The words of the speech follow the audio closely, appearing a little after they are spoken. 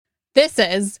This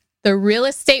is the Real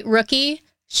Estate Rookie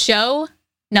Show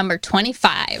number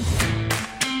 25.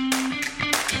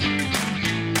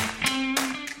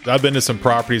 I've been to some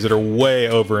properties that are way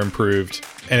over improved,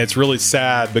 and it's really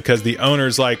sad because the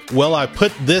owner's like, well, I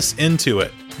put this into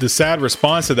it. The sad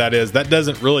response to that is that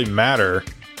doesn't really matter.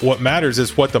 What matters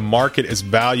is what the market is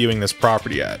valuing this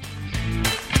property at.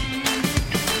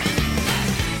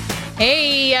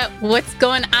 Hey, what's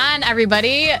going on,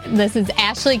 everybody? This is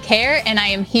Ashley Kerr, and I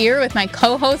am here with my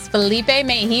co-host Felipe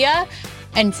Mejia.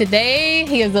 And today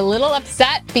he is a little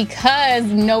upset because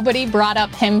nobody brought up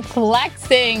him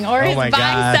flexing or his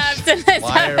biceps in this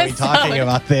Why episode. are we talking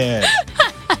about this?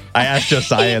 I asked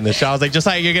Josiah in the show. I was like,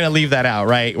 Josiah, you're going to leave that out,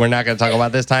 right? We're not going to talk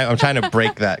about this time. I'm trying to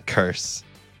break that curse.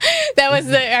 That was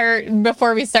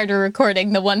before we started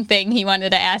recording, the one thing he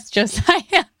wanted to ask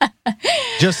Josiah.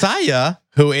 Josiah,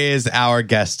 who is our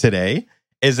guest today,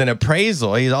 is an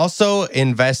appraisal. He also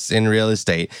invests in real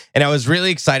estate. And I was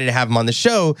really excited to have him on the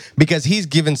show because he's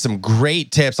given some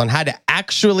great tips on how to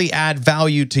actually add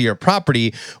value to your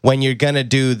property when you're going to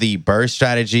do the BRRRR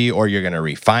strategy or you're going to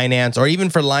refinance or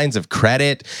even for lines of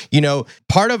credit. You know,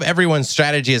 part of everyone's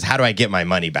strategy is how do I get my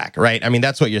money back, right? I mean,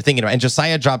 that's what you're thinking about. And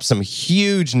Josiah dropped some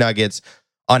huge nuggets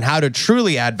on how to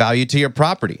truly add value to your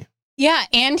property. Yeah,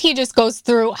 and he just goes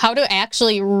through how to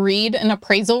actually read an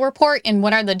appraisal report and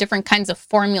what are the different kinds of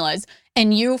formulas.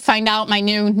 And you find out my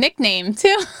new nickname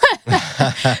too.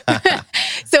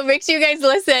 So make sure you guys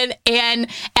listen. And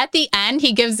at the end,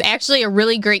 he gives actually a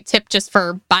really great tip just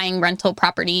for buying rental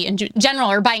property in general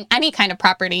or buying any kind of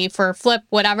property for flip,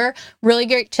 whatever. Really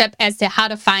great tip as to how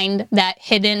to find that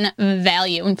hidden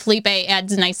value. And Felipe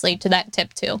adds nicely to that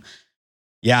tip too.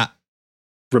 Yeah.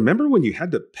 Remember when you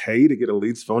had to pay to get a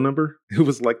lead's phone number? It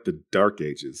was like the dark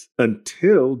ages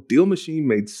until Deal Machine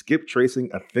made skip tracing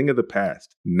a thing of the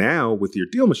past. Now, with your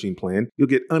Deal Machine plan, you'll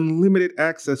get unlimited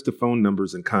access to phone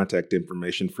numbers and contact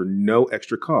information for no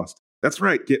extra cost. That's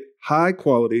right, get high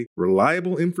quality,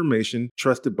 reliable information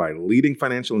trusted by leading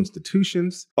financial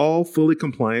institutions, all fully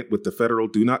compliant with the federal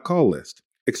Do Not Call list.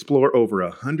 Explore over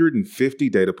 150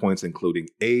 data points, including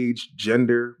age,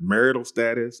 gender, marital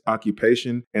status,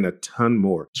 occupation, and a ton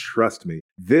more. Trust me,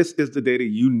 this is the data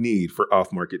you need for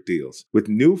off-market deals. With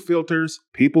new filters,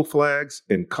 people flags,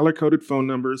 and color-coded phone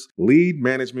numbers, lead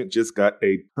management just got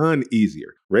a ton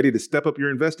easier. Ready to step up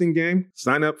your investing game?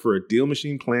 Sign up for a Deal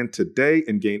Machine plan today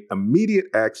and gain immediate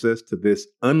access to this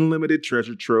unlimited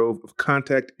treasure trove of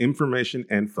contact information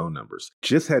and phone numbers.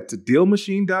 Just head to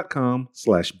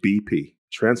dealmachine.com/BP.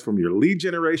 Transform your lead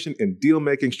generation and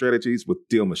deal-making strategies with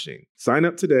Deal Machine. Sign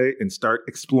up today and start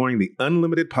exploring the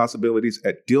unlimited possibilities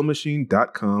at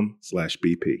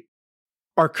dealmachine.com/BP.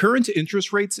 Are current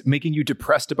interest rates making you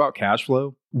depressed about cash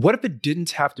flow? What if it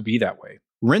didn't have to be that way?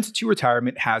 Rent to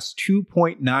Retirement has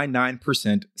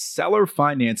 2.99% seller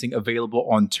financing available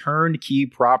on turnkey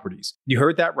properties. You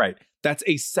heard that right. That's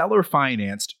a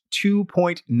seller-financed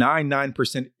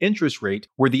 2.99% interest rate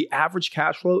where the average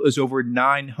cash flow is over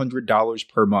 $900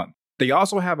 per month. They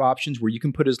also have options where you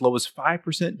can put as low as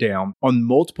 5% down on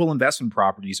multiple investment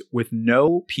properties with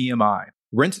no PMI.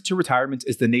 Rent to Retirement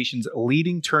is the nation's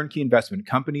leading turnkey investment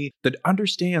company that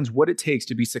understands what it takes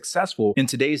to be successful in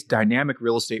today's dynamic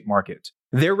real estate market.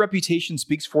 Their reputation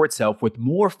speaks for itself with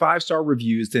more 5-star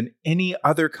reviews than any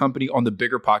other company on the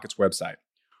BiggerPockets website.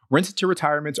 Rent to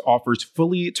Retirement offers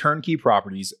fully turnkey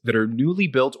properties that are newly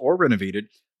built or renovated,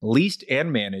 leased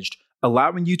and managed,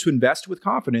 allowing you to invest with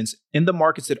confidence in the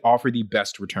markets that offer the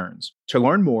best returns. To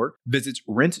learn more, visit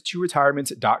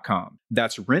renttoretirement.com.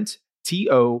 That's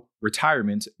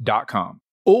renttoretirement.com.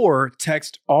 Or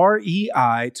text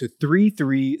REI to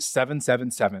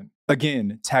 33777.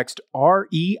 Again, text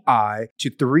REI to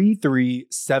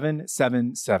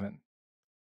 33777.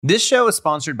 This show is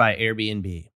sponsored by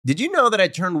Airbnb. Did you know that I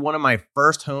turned one of my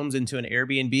first homes into an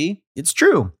Airbnb? It's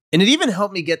true. And it even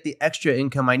helped me get the extra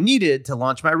income I needed to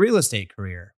launch my real estate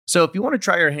career. So if you want to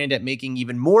try your hand at making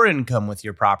even more income with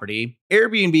your property,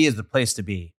 Airbnb is the place to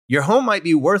be. Your home might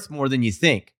be worth more than you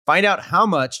think. Find out how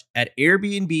much at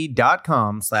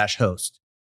airbnb.com/host.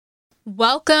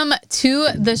 Welcome to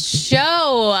the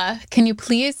show. Can you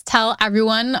please tell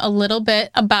everyone a little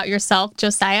bit about yourself,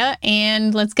 Josiah?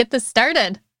 And let's get this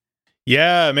started.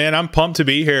 Yeah, man, I'm pumped to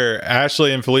be here.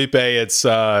 Ashley and Felipe, it's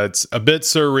a bit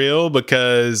surreal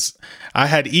because I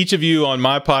had each of you on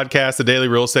my podcast, The Daily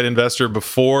Real Estate Investor,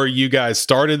 before you guys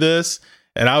started this.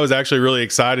 And I was actually really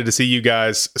excited to see you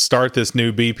guys start this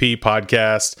new BP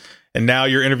podcast. And now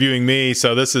you're interviewing me.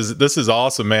 So this is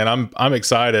awesome, man. I'm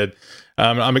excited.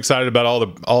 I'm excited about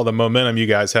all the momentum you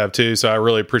guys have too. So I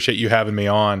really appreciate you having me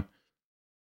on.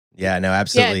 Yeah, no,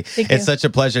 absolutely. Yeah, thank you. It's such a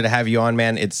pleasure to have you on,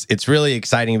 man. It's really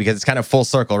exciting because it's kind of full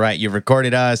circle, right? You've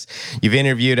recorded us, you've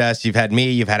interviewed us, you've had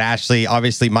me, you've had Ashley.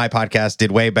 Obviously, my podcast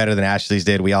did way better than Ashley's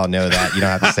did. We all know that. You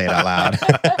don't have to say it out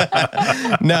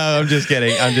loud. No, I'm just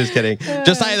kidding.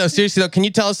 Josiah, though, seriously, though, can you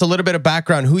tell us a little bit of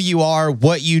background, who you are,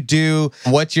 what you do,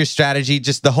 what's your strategy,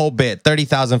 just the whole bit,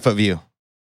 30,000-foot view?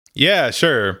 Yeah,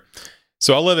 sure.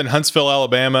 So I live in Huntsville,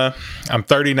 Alabama. I'm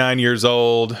 39 years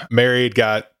old, married,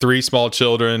 got 3 small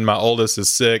children. My oldest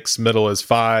is 6, middle is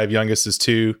 5, youngest is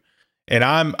 2. And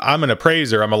I'm an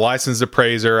appraiser. I'm a licensed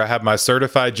appraiser. I have my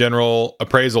certified general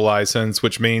appraisal license,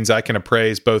 which means I can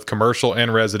appraise both commercial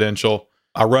and residential.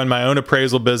 I run my own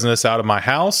appraisal business out of my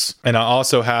house, and I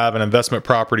also have an investment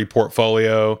property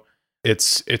portfolio.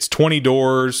 It's 20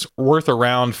 doors worth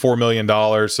around $4 million.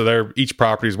 So each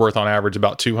property is worth on average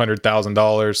about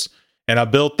 $200,000. And I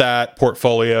built that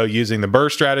portfolio using the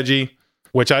BRRRR strategy,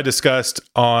 which I discussed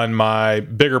on my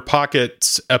Bigger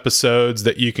Pockets episodes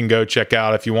that you can go check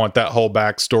out if you want that whole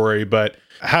backstory. But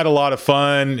I had a lot of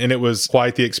fun, and it was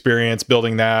quite the experience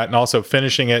building that and also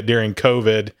finishing it during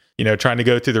COVID, trying to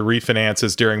go through the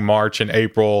refinances during March and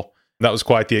April. That was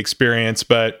quite the experience.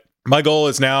 But my goal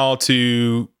is now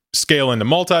to scale into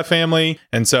multifamily.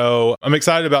 And so I'm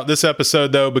excited about this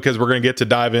episode, though, because we're going to get to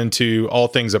dive into all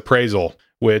things appraisal,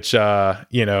 which, a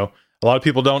lot of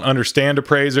people don't understand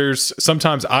appraisers.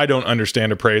 Sometimes I don't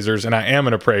understand appraisers, and I am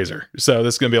an appraiser. So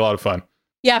this is going to be a lot of fun.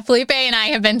 Yeah, Felipe and I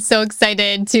have been so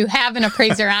excited to have an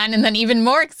appraiser on, and then even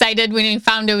more excited when we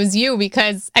found it was you,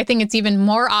 because I think it's even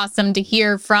more awesome to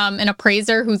hear from an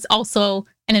appraiser who's also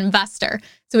an investor.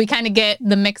 So we kind of get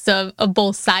the mix of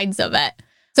both sides of it.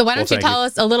 So why don't you tell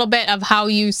us a little bit of how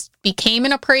you became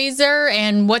an appraiser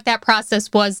and what that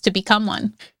process was to become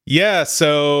one? Yeah,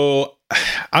 so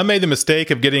I made the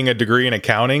mistake of getting a degree in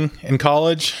accounting in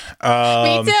college.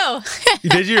 Me too.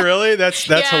 Did you really? That's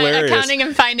hilarious. Accounting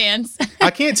and finance.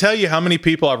 I can't tell you how many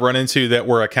people I've run into that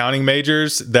were accounting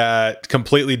majors that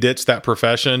completely ditched that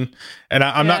profession. And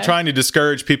I'm not trying to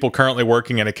discourage people currently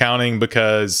working in accounting,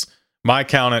 because my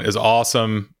accountant is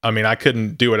awesome. I mean, I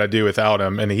couldn't do what I do without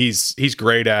him. And he's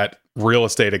great at real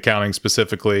estate accounting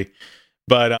specifically.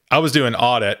 But I was doing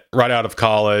audit right out of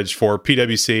college for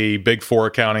PwC, Big Four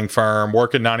accounting firm,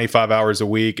 working 95 hours a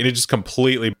week, and it just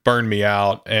completely burned me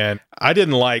out. And I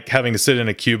didn't like having to sit in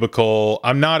a cubicle.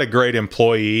 I'm not a great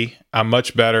employee. I'm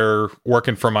much better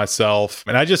working for myself.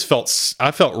 And I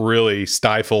felt really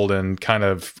stifled and kind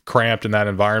of cramped in that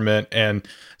environment. And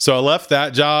so I left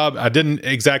that job. I didn't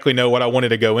exactly know what I wanted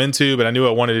to go into, but I knew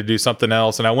I wanted to do something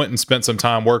else. And I went and spent some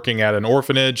time working at an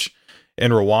orphanage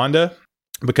in Rwanda,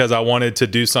 because I wanted to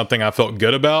do something I felt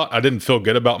good about. I didn't feel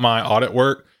good about my audit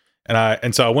work.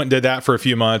 And so I went and did that for a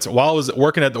few months. While I was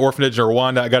working at the orphanage in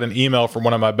Rwanda, I got an email from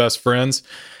one of my best friends.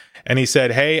 And he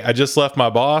said, "Hey, I just left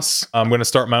my boss. I'm going to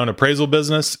start my own appraisal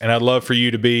business. And I'd love for you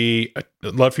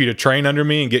to train under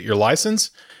me and get your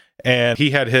license." And he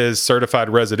had his certified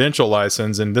residential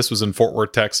license, and this was in Fort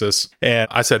Worth, Texas. And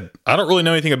I said, "I don't really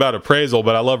know anything about appraisal,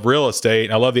 but I love real estate,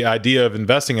 and I love the idea of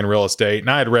investing in real estate."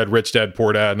 And I had read Rich Dad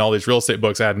Poor Dad and all these real estate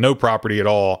books. I had no property at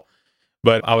all,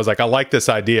 but I was like, I like this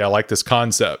idea. I like this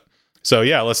concept. So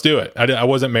yeah, let's do it. I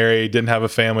wasn't married, didn't have a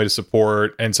family to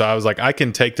support. And so I was like, I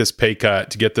can take this pay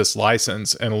cut to get this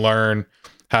license and learn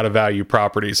how to value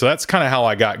property. So that's kind of how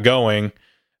I got going.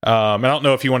 I don't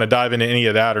know if you want to dive into any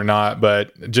of that or not,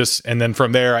 but and then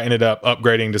from there, I ended up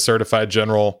upgrading to certified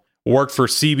general. Worked for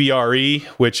CBRE,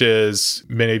 which is,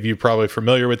 many of you probably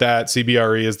familiar with that.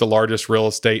 CBRE is the largest real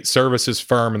estate services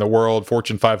firm in the world,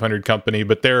 Fortune 500 company,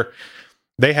 but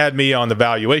they had me on the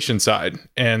valuation side.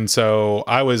 And so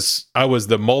I was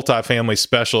the multifamily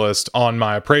specialist on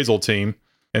my appraisal team.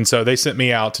 And so they sent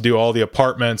me out to do all the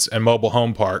apartments and mobile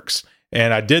home parks.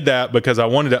 And I did that because I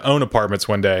wanted to own apartments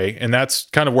one day. And that's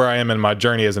kind of where I am in my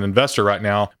journey as an investor right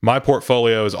now. My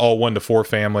portfolio is all 1 to 4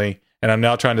 family, and I'm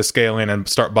now trying to scale in and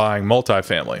start buying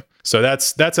multifamily. So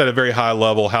that's at a very high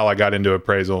level how I got into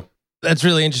appraisal. That's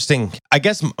really interesting. I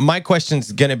guess my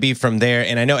question's going to be from there.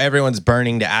 And I know everyone's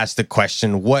burning to ask the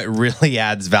question, what really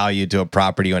adds value to a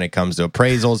property when it comes to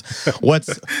appraisals?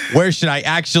 Where should I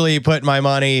actually put my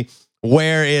money?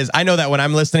 I know that when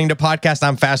I'm listening to podcasts,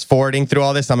 I'm fast forwarding through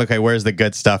all this. I'm like, okay, where's the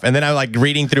good stuff? And then I'm like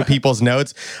reading through people's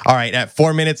notes. All right, at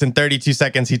 4 minutes and 32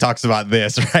 seconds, he talks about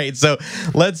this, right? So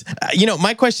let's,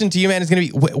 my question to you, man, is going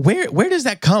to be, where does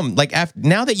that come? Like,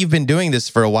 now that you've been doing this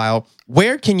for a while,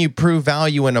 where can you prove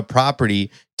value in a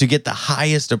property to get the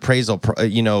highest appraisal,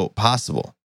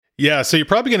 possible? Yeah, so you're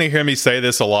probably going to hear me say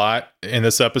this a lot in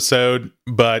this episode,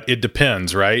 but it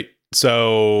depends, right?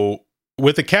 So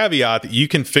with the caveat that you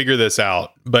can figure this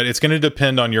out, but it's going to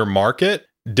depend on your market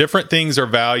different things are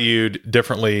valued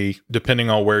differently depending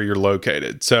on where you're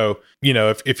located. So,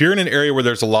 if you're in an area where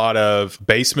there's a lot of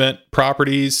basement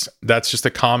properties, that's just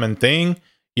a common thing.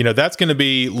 That's going to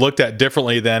be looked at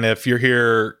differently than if you're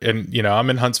here and, I'm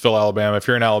in Huntsville, Alabama. If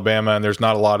you're in Alabama and there's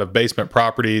not a lot of basement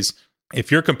properties,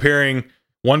 if you're comparing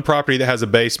one property that has a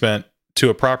basement to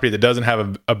a property that doesn't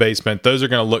have a basement, those are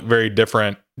going to look very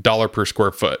different dollar per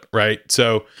square foot, right?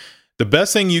 So the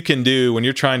best thing you can do when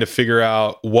you're trying to figure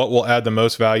out what will add the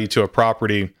most value to a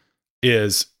property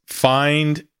is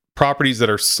find properties that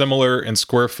are similar in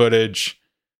square footage,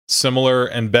 similar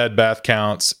in bed bath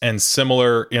counts, and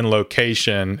similar in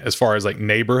location as far as like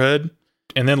neighborhood,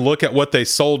 and then look at what they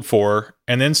sold for,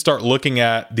 and then start looking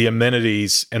at the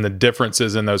amenities and the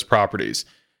differences in those properties.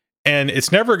 And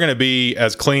it's never going to be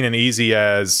as clean and easy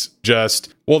as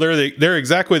just, well, they're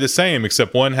exactly the same,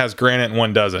 except one has granite and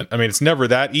one doesn't. I mean, it's never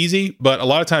that easy, but a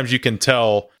lot of times you can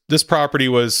tell this property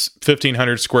was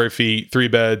 1,500 square feet,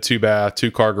 3-bed, 2-bath,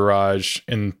 2-car garage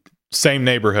in same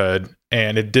neighborhood,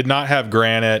 and it did not have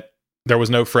granite. There was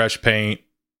no fresh paint.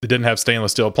 It didn't have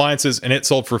stainless steel appliances, and it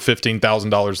sold for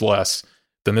 $15,000 less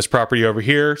than this property over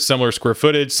here. Similar square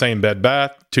footage, same bed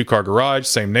bath, 2-car garage,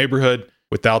 same neighborhood,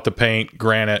 without the paint,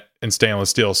 granite, and stainless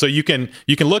steel. So you can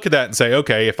look at that and say,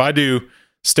 okay, if I do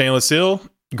stainless steel,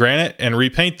 granite, and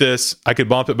repaint this, I could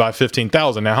bump it by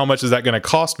 $15,000. Now, how much is that going to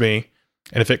cost me?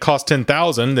 And if it costs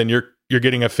 $10,000, then you're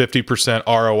getting a 50%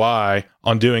 ROI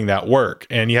on doing that work.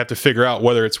 And you have to figure out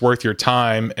whether it's worth your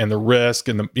time and the risk,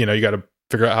 and you got to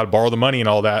figure out how to borrow the money and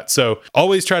all that. So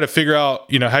always try to figure out,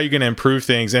 how you're going to improve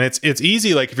things. And it's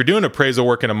easy. Like if you're doing appraisal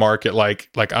work in a market, like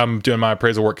I'm doing my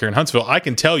appraisal work here in Huntsville, I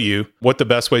can tell you what the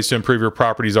best ways to improve your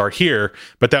properties are here,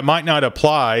 but that might not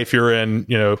apply if you're in,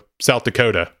 South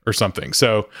Dakota or something.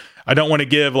 So I don't want to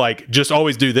give just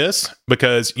always do this,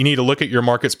 because you need to look at your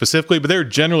market specifically, but there are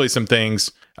generally some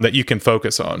things that you can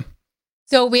focus on.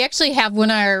 So we actually have one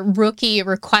of our rookie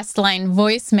request line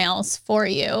voicemails for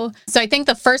you. So I think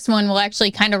the first one will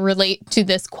actually kind of relate to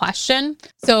this question.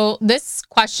 So this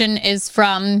question is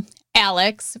from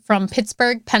Alex from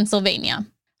Pittsburgh, Pennsylvania.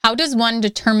 How does one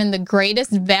determine the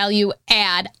greatest value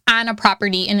add on a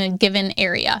property in a given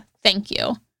area? Thank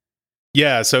you.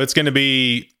 Yeah, so it's going to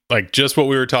be just what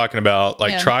we were talking about.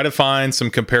 Try to find some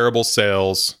comparable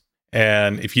sales.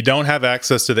 And if you don't have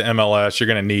access to the MLS, you're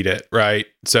going to need it, right?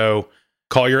 So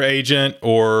call your agent,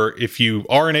 or if you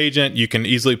are an agent, you can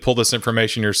easily pull this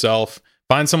information yourself.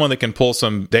 Find someone that can pull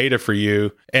some data for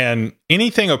you. And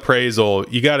anything appraisal,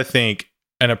 you got to think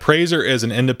an appraiser is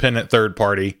an independent third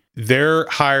party. They're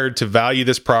hired to value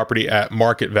this property at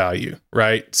market value,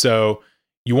 right? So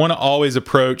you want to always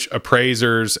approach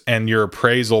appraisers and your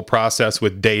appraisal process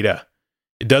with data.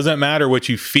 It doesn't matter what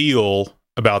you feel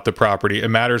about the property. It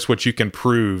matters what you can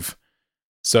prove.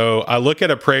 So I look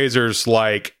at appraisers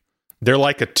like they're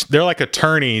like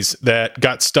attorneys that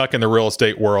got stuck in the real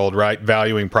estate world, right?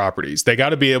 Valuing properties. They got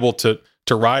to be able to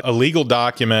write a legal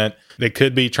document. They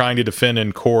could be trying to defend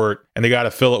in court, and they got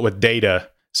to fill it with data.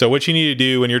 So what you need to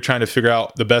do when you're trying to figure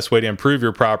out the best way to improve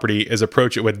your property is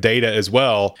approach it with data as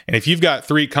well. And if you've got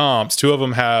 3 comps, 2 of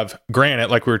them have granite,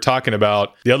 like we were talking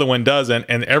about, the other one doesn't,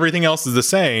 and everything else is the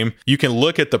same, you can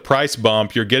look at the price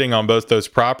bump you're getting on both those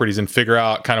properties and figure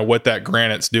out kind of what that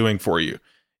granite's doing for you.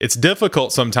 It's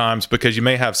difficult sometimes because you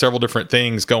may have several different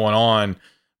things going on,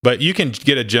 but you can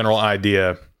get a general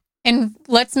idea. And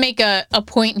let's make a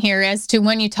point here as to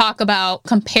when you talk about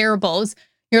comparables,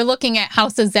 you're looking at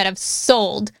houses that have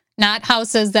sold, not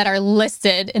houses that are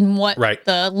listed and what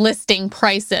the listing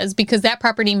price is, because that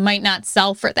property might not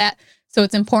sell for that. So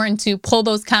it's important to pull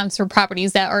those comps for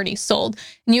properties that already sold.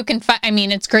 And you can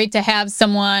it's great to have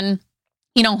someone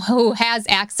who has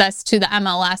access to the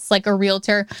MLS, like a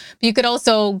realtor. But you could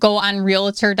also go on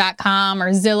realtor.com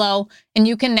or Zillow, and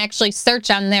you can actually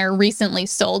search on there recently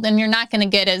sold. And you're not going to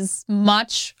get as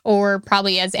much or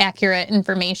probably as accurate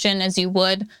information as you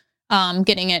would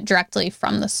getting it directly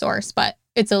from the source. But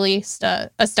it's at least a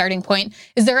starting point.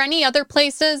 Is there any other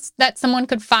places that someone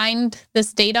could find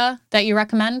this data that you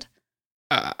recommend?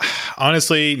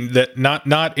 Honestly, that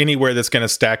not anywhere that's going to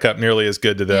stack up nearly as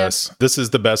good to this. Yeah. This is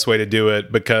the best way to do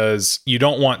it, because you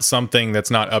don't want something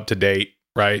that's not up to date,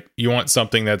 right? You want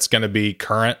something that's going to be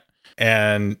current.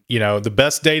 And, the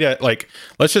best data,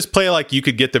 let's just play like you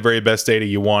could get the very best data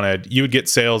you wanted. You would get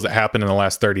sales that happened in the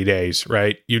last 30 days,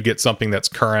 right? You'd get something that's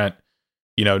current.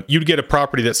 You'd get a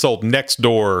property that sold next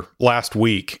door last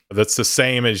week that's the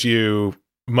same as you,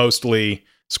 mostly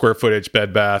square footage,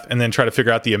 bed bath, and then try to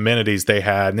figure out the amenities they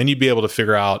had. And then you'd be able to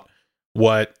figure out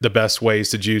what the best ways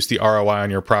to juice the ROI on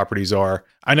your properties are.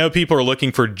 I know people are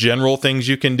looking for general things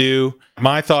you can do.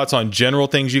 My thoughts on general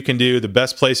things you can do, the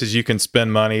best places you can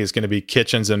spend money is going to be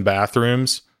kitchens and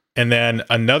bathrooms. And then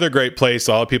another great place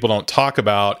a lot of people don't talk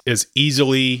about is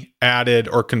easily added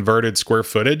or converted square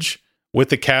footage, with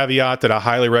the caveat that I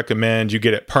highly recommend you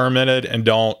get it permitted and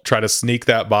don't try to sneak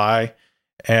that by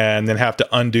and then have to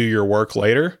undo your work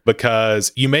later,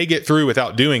 because you may get through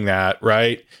without doing that,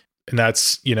 right? And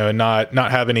that's, not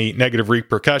have any negative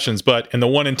repercussions. But in the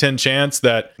 1 in 10 chance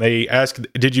that they ask,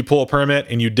 did you pull a permit,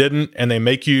 and you didn't, and they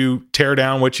make you tear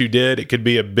down what you did, it could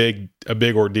be a big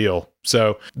ordeal.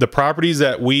 So the properties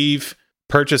that we've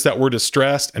purchased that were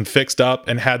distressed and fixed up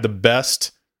and had the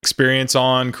best experience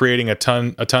on creating a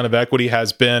ton of equity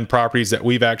has been properties that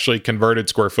we've actually converted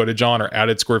square footage on or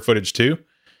added square footage to.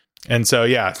 And so,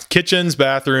 yeah, kitchens,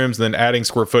 bathrooms, and then adding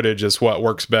square footage is what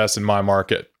works best in my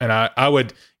market. And I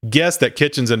would guess that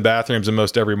kitchens and bathrooms in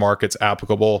most every market's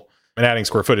applicable, and adding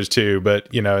square footage too. But,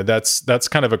 that's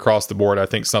kind of across the board. I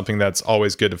think something that's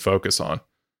always good to focus on.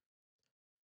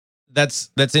 That's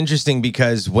interesting,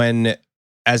 because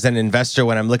as an investor,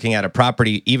 when I'm looking at a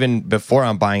property, even before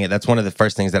I'm buying it, that's one of the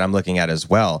first things that I'm looking at as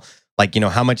well. Like,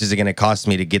 how much is it going to cost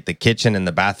me to get the kitchen and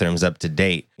the bathrooms up to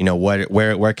date?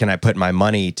 Where can I put my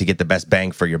money to get the best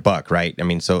bang for your buck, right? I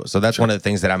mean, so that's Sure. one of the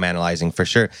things that I'm analyzing for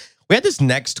sure. We had this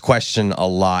next question a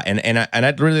lot, and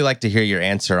I'd really like to hear your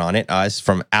answer on it. It's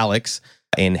from Alex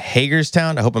in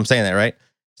Hagerstown. I hope I'm saying that right.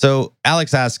 So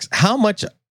Alex asks, how much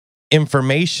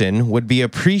information would be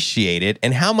appreciated,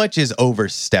 and how much is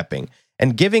overstepping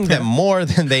and giving them more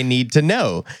than they need to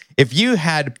know? If you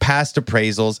had past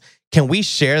appraisals, can we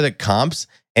share the comps?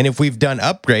 And if we've done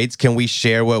upgrades, can we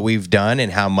share what we've done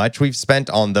and how much we've spent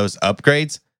on those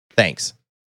upgrades? Thanks.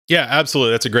 Yeah,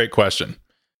 absolutely. That's a great question.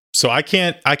 So I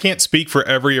can't speak for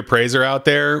every appraiser out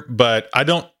there, but I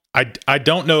don't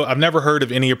know. I've never heard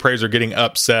of any appraiser getting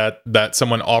upset that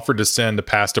someone offered to send a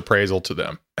past appraisal to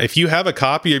them. If you have a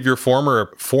copy of your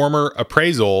former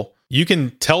appraisal, you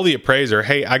can tell the appraiser,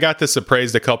 hey, I got this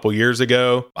appraised a couple years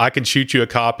ago. I can shoot you a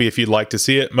copy if you'd like to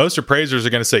see it. Most appraisers are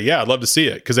going to say, yeah, I'd love to see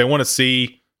it, because they want to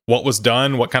see what was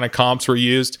done, what kind of comps were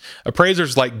used.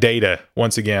 Appraisers like data.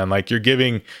 Once again, like you're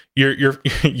feeding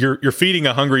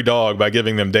a hungry dog by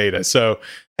giving them data. So,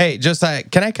 hey, Josiah,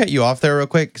 can I cut you off there real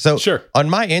quick? So, sure. On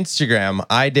my Instagram,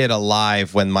 I did a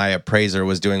live when my appraiser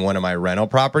was doing one of my rental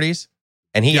properties,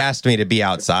 and he asked me to be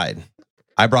outside.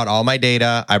 I brought all my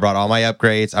data. I brought all my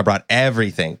upgrades. I brought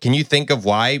everything. Can you think of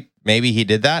why maybe he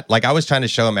did that? Like, I was trying to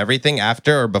show him everything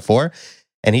after or before,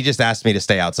 and he just asked me to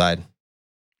stay outside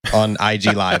on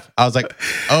IG Live. I was like,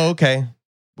 oh, okay,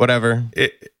 whatever.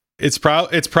 It's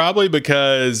probably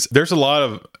because there's a lot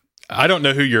of, I don't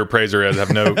know who your appraiser is. I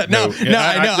have no. I know.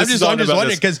 I'm just wondering,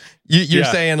 because you're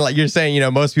saying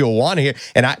most people want to hear,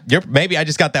 and maybe I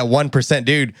just got that 1%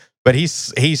 dude, but he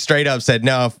straight up said,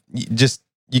 no,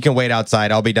 you can wait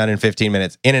outside. I'll be done in 15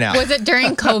 minutes. In and out. Was it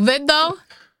during COVID though?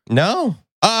 No.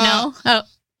 No. Oh.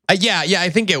 Yeah. I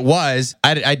think it was.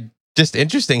 I just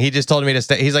interesting. He just told me to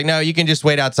stay. He's like, no, you can just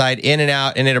wait outside, in and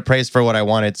out, and it appraised for what I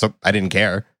wanted. So I didn't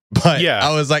care. But yeah,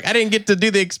 I was like, I didn't get to do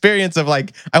the experience of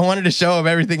like, I wanted to show him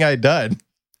everything I'd done.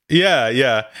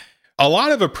 Yeah. A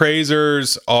lot of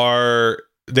appraisers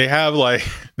they have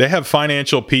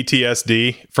financial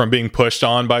PTSD from being pushed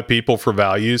on by people for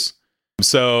values.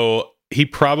 So he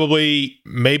probably,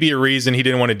 maybe a reason he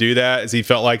didn't want to do that is he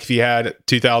felt like if he had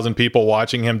 2,000 people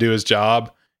watching him do his job,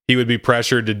 he would be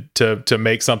pressured to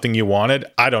make something you wanted.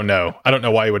 I don't know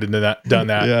why he would have done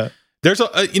that. Yeah. There's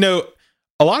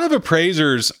a lot of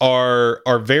appraisers are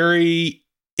very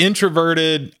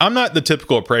introverted. I'm not the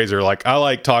typical appraiser. Like, I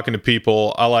like talking to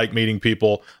people. I like meeting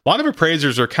people. A lot of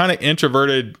appraisers are kind of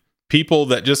introverted people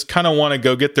that just kind of want to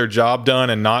go get their job done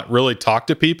and not really talk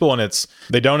to people. And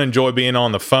they don't enjoy being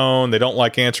on the phone. They don't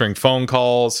like answering phone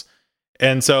calls.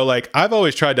 And so, like, I've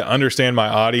always tried to understand my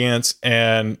audience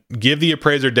and give the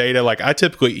appraiser data. Like, I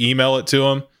typically email it to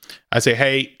them. I say,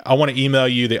 hey, I want to email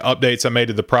you the updates I made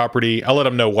to the property. I let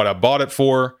them know what I bought it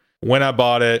for, when I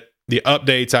bought it, the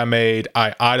updates I made.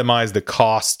 I itemize the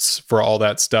costs for all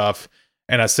that stuff,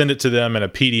 and I send it to them in a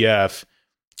PDF.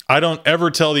 I don't ever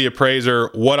tell the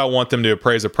appraiser what I want them to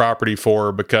appraise a property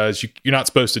for, because you're not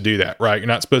supposed to do that, right? You're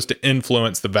not supposed to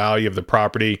influence the value of the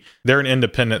property. They're an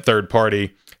independent third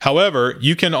party. However,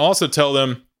 you can also tell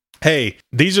them, hey,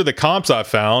 these are the comps I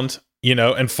found,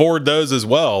 and forward those as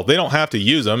well. They don't have to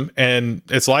use them, and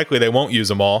it's likely they won't use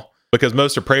them all, because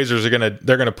most appraisers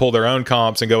they're gonna pull their own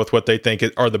comps and go with what they think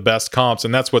are the best comps,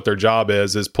 and that's what their job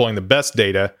is pulling the best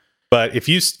data. But if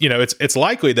it's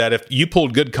likely that if you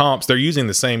pulled good comps, they're using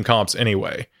the same comps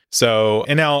anyway. So,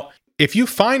 and now if you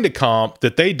find a comp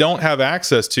that they don't have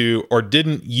access to or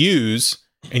didn't use,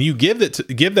 and you give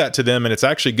that to them and it's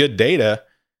actually good data,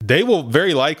 they will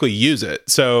very likely use it.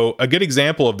 So a good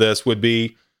example of this would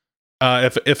be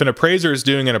if an appraiser is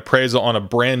doing an appraisal on a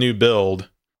brand new build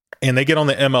and they get on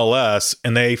the MLS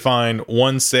and they find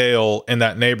one sale in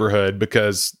that neighborhood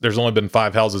because there's only been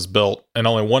 5 houses built and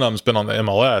only one of them's been on the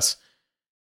MLS,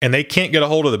 and they can't get a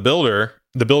hold of the builder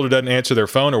doesn't answer their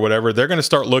phone or whatever, they're going to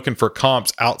start looking for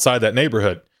comps outside that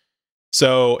neighborhood.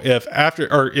 So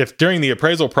if during the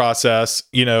appraisal process,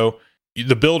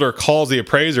 the builder calls the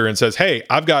appraiser and says, "Hey,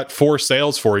 I've got 4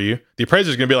 sales for you," the appraiser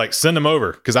is going to be like, "Send them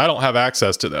over because I don't have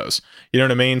access to those." You know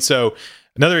what I mean? So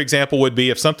another example would be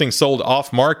if something's sold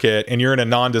off market and you're in a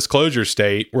non-disclosure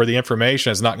state where the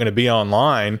information is not going to be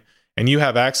online and you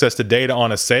have access to data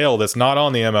on a sale that's not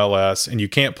on the MLS and you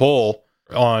can't pull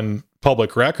on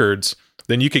public records,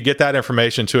 then you could get that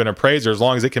information to an appraiser as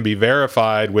long as it can be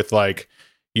verified with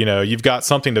you've got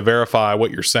something to verify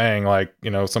what you're saying, like,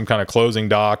 some kind of closing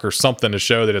doc or something to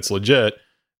show that it's legit.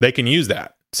 They can use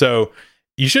that. So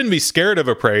you shouldn't be scared of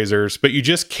appraisers, but you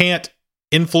just can't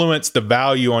influence the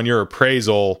value on your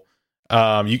appraisal.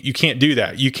 You can't do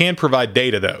that. You can provide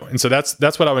data though. And so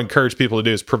that's what I would encourage people to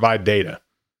do, is provide data.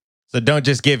 So don't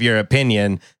just give your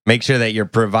opinion. Make sure that you're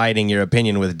providing your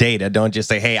opinion with data. Don't just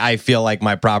say, "Hey, I feel like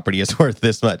my property is worth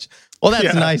this much." Well,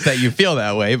 that's nice that you feel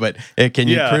that way, but can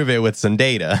you prove it with some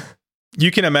data? You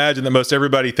can imagine that most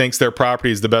everybody thinks their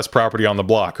property is the best property on the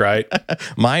block, right?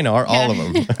 Mine are, all of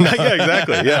them. Yeah,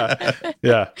 exactly.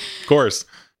 Yeah, of course.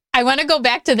 I want to go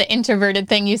back to the introverted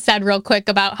thing you said real quick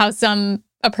about how some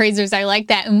appraisers are like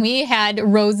that. And we had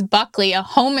Rose Buckley, a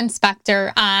home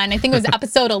inspector, on, I think it was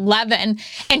episode 11.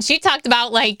 And she talked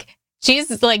about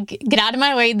she's like, "Get out of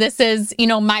my way. This is,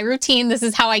 my routine. This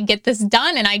is how I get this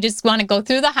done. And I just want to go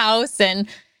through the house." And,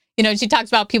 she talks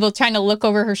about people trying to look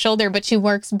over her shoulder, but she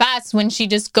works best when she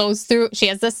just goes through. She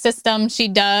has a system she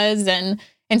does and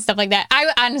stuff like that.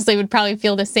 I honestly would probably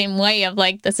feel the same way of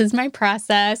this is my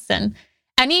process. And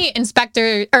any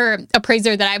inspector or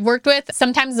appraiser that I've worked with,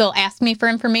 sometimes they'll ask me for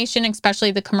information, especially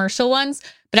the commercial ones.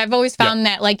 But I've always found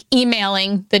that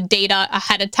emailing the data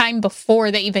ahead of time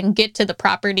before they even get to the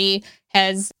property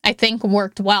has, I think,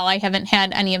 worked well. I haven't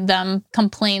had any of them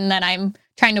complain that I'm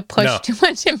trying to push too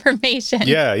much information.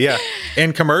 Yeah.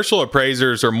 And commercial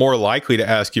appraisers are more likely to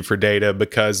ask you for data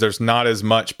because there's not as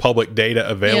much public data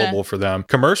available for them.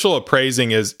 Commercial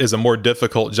appraising is a more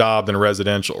difficult job than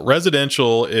residential.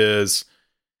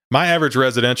 My average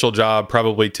residential job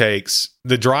probably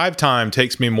the drive time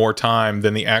takes me more time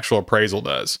than the actual appraisal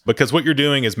does, because what you're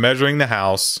doing is measuring the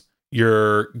house.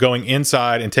 You're going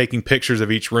inside and taking pictures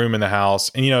of each room in the house.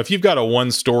 And, if you've got a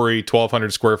 1-story,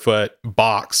 1,200 square foot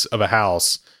box of a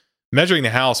house, measuring the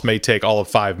house may take all of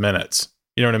 5 minutes.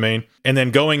 You know what I mean? And then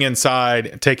going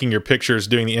inside, taking your pictures,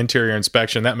 doing the interior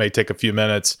inspection, that may take a few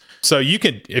minutes. So you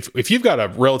could, if you've got a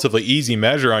relatively easy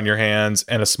measure on your hands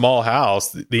and a small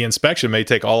house, the inspection may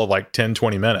take all of 10,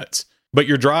 20 minutes. But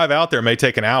your drive out there may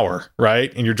take an hour,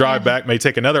 right? And your drive back may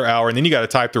take another hour, and then you got to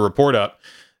type the report up.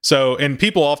 So, and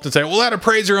people often say, "Well, that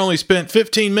appraiser only spent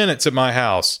 15 minutes at my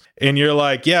house." And you're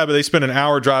like, "Yeah, but they spent an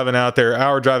hour driving out there, an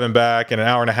hour driving back, and an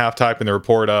hour and a half typing the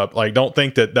report up." Don't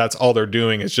think that that's all they're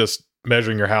doing. It's just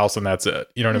measuring your house and that's it.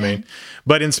 You know what I mean?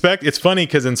 But it's funny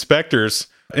because inspectors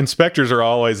are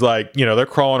always they're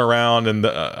crawling around and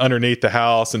underneath the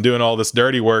house and doing all this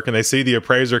dirty work, and they see the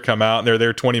appraiser come out and they're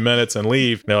there 20 minutes and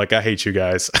leave. And they're like, "I hate you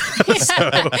guys."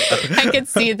 I could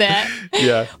see that.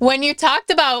 Yeah. When you talked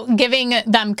about giving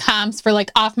them comps for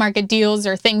off-market deals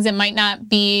or things that might not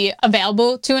be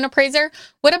available to an appraiser,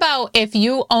 what about if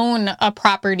you own a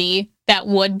property that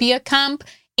would be a comp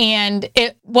and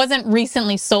it wasn't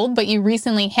recently sold, but you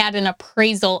recently had an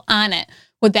appraisal on it?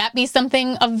 Would that be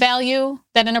something of value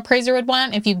that an appraiser would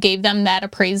want if you gave them that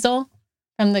appraisal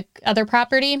from the other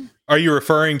property? Are you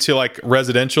referring to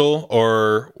residential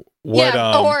or what?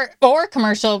 Yeah, or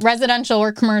commercial, residential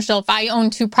or commercial. If I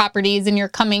own 2 properties and you're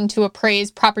coming to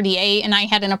appraise property A and I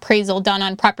had an appraisal done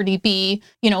on property B,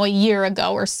 a year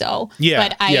ago or so. Yeah.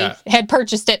 But I had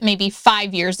purchased it maybe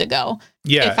 5 years ago.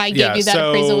 Yeah. If I gave you that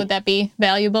appraisal, would that be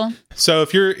valuable? So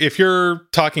if you're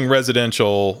talking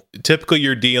residential, typically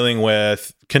you're dealing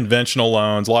with conventional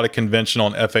loans, a lot of conventional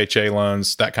and FHA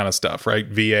loans, that kind of stuff, right?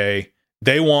 VA.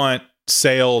 They want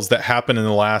sales that happen in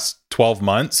the last 12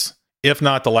 months, if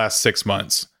not the last 6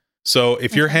 months. So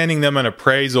if you're handing them an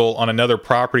appraisal on another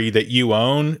property that you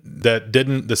own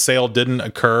the sale didn't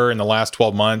occur in the last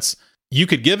 12 months, you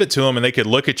could give it to them and they could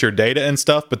look at your data and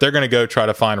stuff, but they're going to go try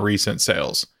to find recent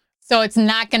sales. So it's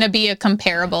not going to be a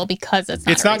comparable because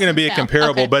it's not going to be a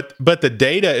comparable, okay. but the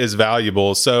data is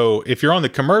valuable. So if you're on the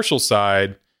commercial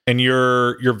side and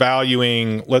you're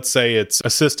valuing, let's say it's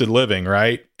assisted living,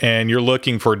 right? And you're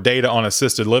looking for data on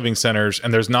assisted living centers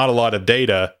and there's not a lot of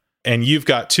data, and you've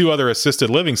got 2 other assisted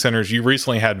living centers you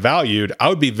recently had valued, I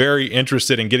would be very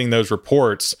interested in getting those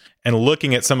reports and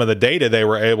looking at some of the data they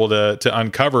were able to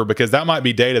uncover, because that might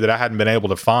be data that I hadn't been able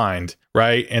to find,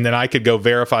 right? And then I could go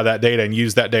verify that data and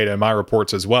use that data in my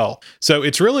reports as well. So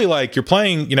it's really like you're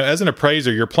playing, as an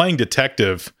appraiser, you're playing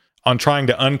detective on trying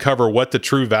to uncover what the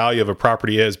true value of a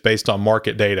property is based on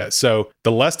market data. So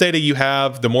the less data you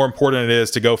have, the more important it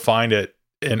is to go find it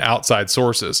in outside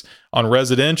sources. On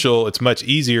residential, it's much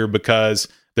easier because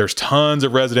there's tons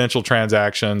of residential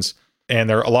transactions, and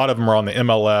a lot of them are on the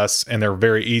MLS, and they're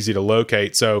very easy to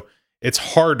locate. So it's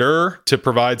harder to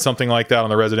provide something like that on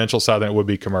the residential side than it would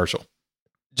be commercial.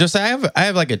 Josiah, I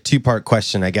have like a 2-part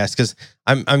question, I guess, because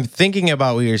I'm thinking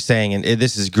about what you're saying, and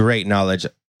this is great knowledge.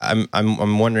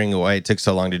 I'm wondering why it took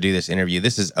so long to do this interview.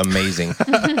 This is amazing.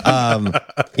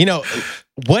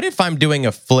 What if I'm doing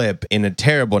a flip in a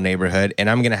terrible neighborhood and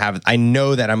I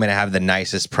know that I'm going to have the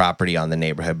nicest property on the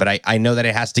neighborhood, but I know that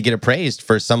it has to get appraised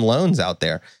for some loans out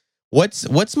there.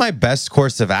 What's my best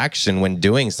course of action when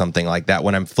doing something like that?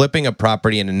 When I'm flipping a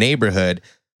property in a neighborhood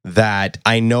that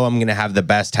I know I'm going to have the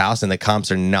best house and the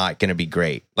comps are not going to be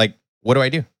great. Like, what do I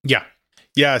do?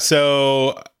 Yeah.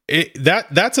 So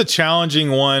that's a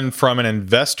challenging one from an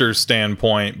investor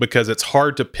standpoint, because it's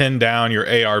hard to pin down your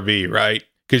ARV, right?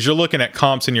 Because you're looking at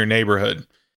comps in your neighborhood.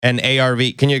 And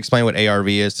ARV, can you explain what ARV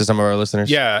is to some of our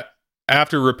listeners? Yeah,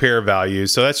 after repair value.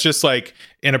 So that's just like,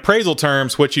 in appraisal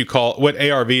terms, what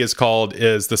ARV is called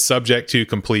is the subject to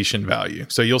completion value.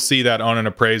 So you'll see that on an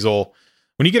appraisal.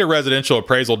 When you get a residential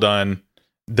appraisal done,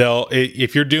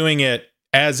 if you're doing it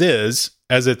as is,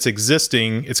 as it's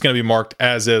existing, it's going to be marked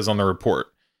as is on the report.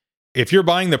 If you're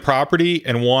buying the property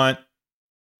and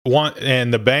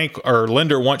and the bank or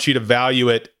lender wants you to value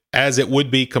it as it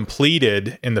would be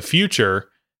completed in the future,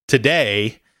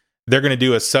 today, they're going to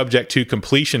do a subject to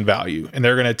completion value, and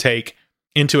they're going to take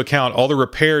into account all the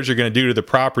repairs you're going to do to the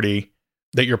property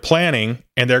that you're planning,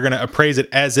 and they're going to appraise it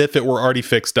as if it were already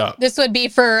fixed up. This would be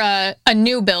for a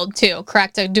new build too,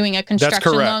 correct? Doing a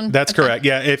construction loan? That's correct.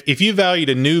 Yeah, if you valued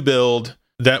a new build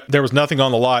that there was nothing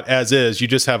on the lot as is, you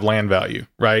just have land value,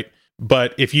 right?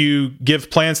 But if you give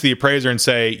plans to the appraiser and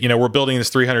say, we're building this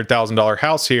 $300,000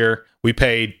 house here, we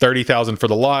paid $30,000 for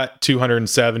the lot,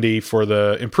 $270 for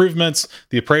the improvements,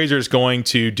 the appraiser is going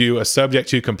to do a subject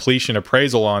to completion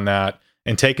appraisal on that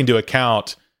and take into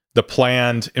account the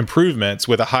planned improvements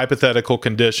with a hypothetical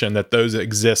condition that those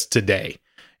exist today.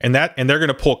 And they're going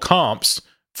to pull comps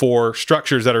for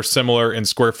structures that are similar in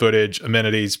square footage,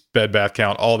 amenities, bed, bath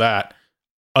count, all that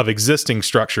of existing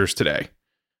structures today.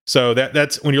 So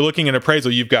that's when you're looking at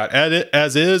appraisal, you've got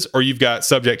as is, or you've got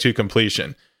subject to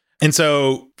completion. And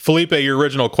so, Felipe, your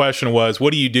original question was,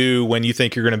 what do you do when you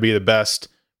think you're going to be the best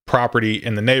property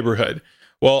in the neighborhood?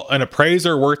 Well, an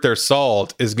appraiser worth their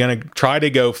salt is going to try to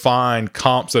go find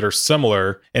comps that are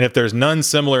similar. And if there's none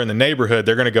similar in the neighborhood,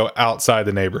 they're going to go outside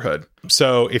the neighborhood.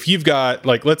 So if you've got,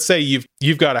 like, let's say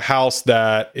you've got a house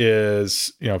that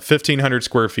is, 1,500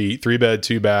 square feet, 3-bed,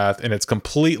 2-bath, and it's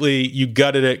you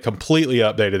gutted it, completely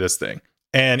updated this thing.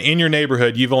 And in your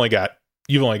neighborhood, you've only got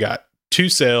 2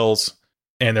 sales,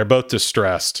 and they're both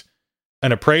distressed.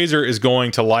 An appraiser is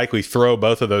going to likely throw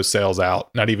both of those sales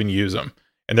out, not even use them.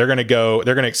 And they're going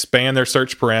to expand their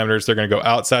search parameters. They're going to go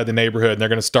outside the neighborhood, and they're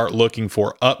going to start looking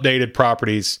for updated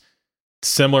properties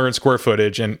similar in square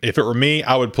footage. And if it were me,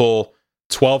 I would pull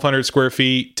 1,200 square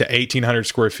feet to 1,800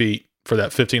 square feet for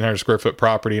that 1,500 square foot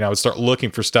property. And I would start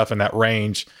looking for stuff in that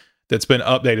range that's been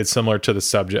updated similar to the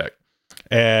subject.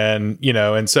 And,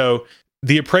 and so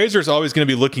the appraiser is always going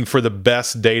to be looking for the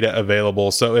best data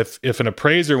available. So if an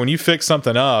appraiser, when you fix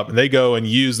something up and they go and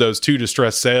use those 2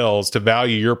 distressed sales to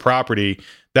value your property,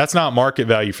 that's not market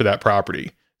value for that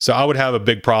property. So I would have a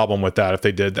big problem with that if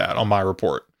they did that on my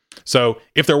report. So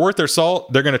if they're worth their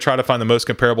salt, they're going to try to find the most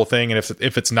comparable thing. And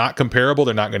if it's not comparable,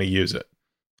 they're not going to use it.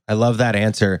 I love that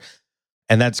answer.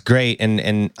 And that's great.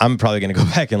 And I'm probably going to go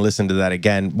back and listen to that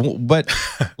again. But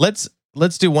let's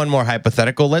do one more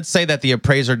hypothetical. Let's say that the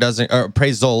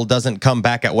appraisal doesn't come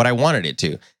back at what I wanted it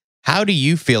to. How do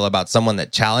you feel about someone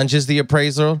that challenges the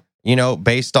appraisal,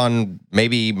 based on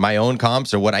maybe my own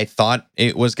comps or what I thought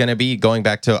it was going to be, going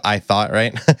back to I thought,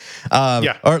 right?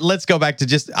 Yeah. Or let's go back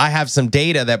to I have some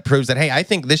data that proves that, hey, I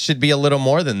think this should be a little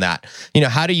more than that.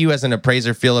 How do you as an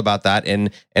appraiser feel about that?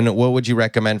 And what would you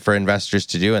recommend for investors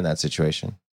to do in that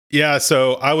situation? Yeah,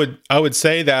 so I would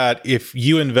say that if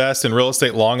you invest in real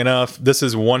estate long enough, this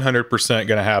is 100% going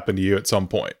to happen to you at some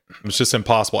point. It's just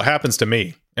impossible. It happens to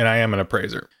me, and I am an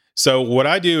appraiser. So what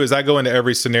I do is I go into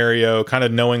every scenario kind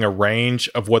of knowing a range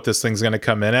of what this thing's going to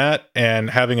come in at and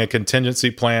having a contingency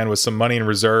plan with some money in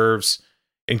reserves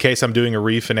in case I'm doing a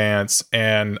refinance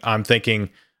and I'm thinking,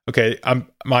 okay,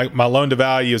 my loan to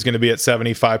value is going to be at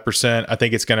 75%. I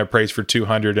think it's going to appraise for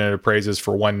 200 and it appraises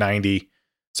for 190.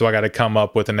 So I got to come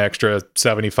up with an extra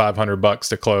 $7,500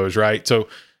 to close, right? So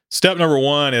step number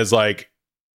one is like,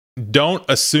 don't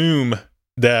assume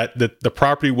that the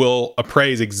property will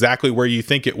appraise exactly where you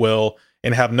think it will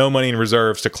and have no money in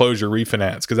reserves to close your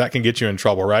refinance, because that can get you in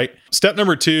trouble, right? Step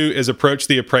number two is approach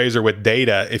the appraiser with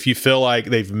data if you feel like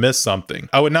they've missed something.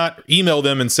 I would not email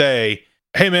them and say,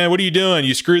 hey man, what are you doing?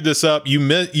 You screwed this up. You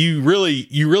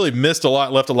really missed a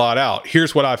lot, left a lot out.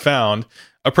 Here's what I found.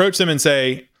 Approach them and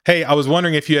say, hey, I was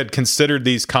wondering if you had considered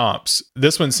these comps.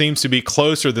 This one seems to be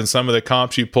closer than some of the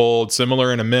comps you pulled,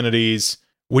 similar in amenities.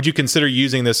 Would you consider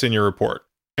using this in your report?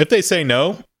 If they say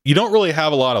no, you don't really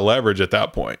have a lot of leverage at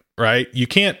that point, right? You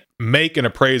can't make an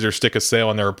appraiser stick a sale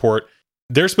in their report.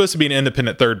 They're supposed to be an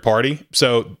independent third party,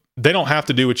 so they don't have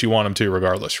to do what you want them to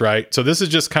regardless, right? So this is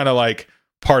just kind of like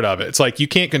part of it. It's like you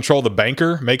can't control the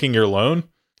banker making your loan.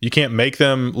 You can't make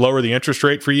them lower the interest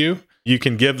rate for you.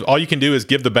 All you can do is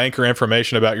give the banker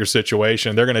information about your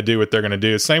situation. They're going to do what they're going to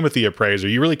do. Same with the appraiser.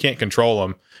 You really can't control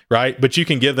them, right? But you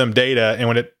can give them data, and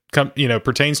when it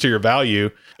pertains to your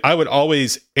value, I would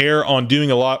always err on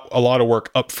doing a lot of work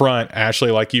up front.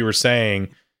 Ashley, like you were saying,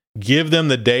 give them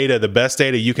the data, the best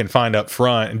data you can find up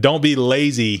front, and don't be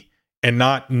lazy and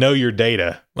not know your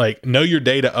data. Like, know your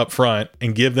data up front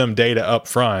and give them data up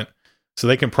front, so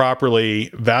they can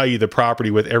properly value the property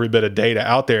with every bit of data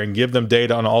out there, and give them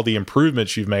data on all the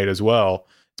improvements you've made as well.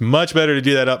 It's much better to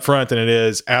do that up front than it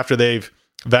is after they've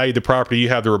valued the property, you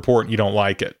have the report and you don't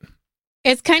like it.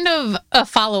 It's kind of a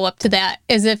follow-up to that,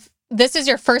 is if this is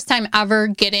your first time ever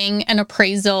getting an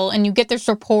appraisal and you get this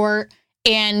report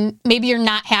and maybe you're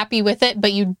not happy with it,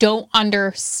 but you don't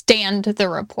understand the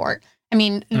report. I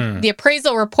mean, the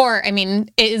appraisal report,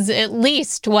 is at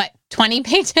least 20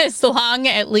 pages long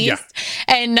at least.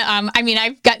 Yeah. And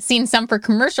I've seen some for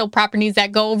commercial properties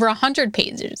that go over 100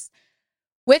 pages.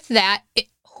 With that,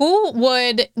 who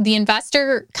would the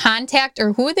investor contact,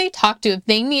 or who would they talk to if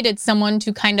they needed someone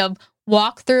to kind of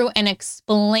walk through and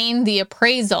explain the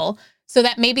appraisal, so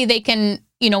that maybe they can,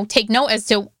 take note as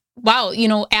to, wow,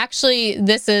 actually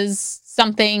this is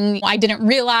something I didn't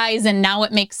realize and now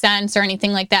it makes sense, or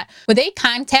anything like that? Would they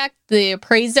contact the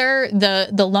appraiser, the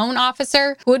loan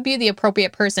officer? Who would be the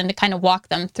appropriate person to kind of walk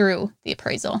them through the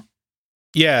appraisal?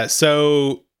 Yeah,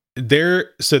 so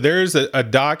there's a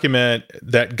document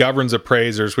that governs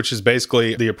appraisers, which is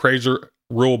basically the appraiser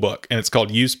rule book, and it's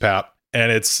called USPAP, and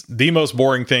it's the most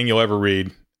boring thing you'll ever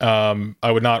read.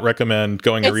 I would not recommend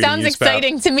going and reading USPAP. It sounds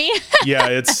exciting to me. Yeah,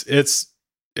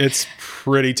 it's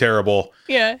pretty terrible.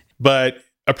 Yeah. But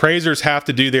appraisers have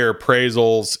to do their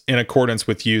appraisals in accordance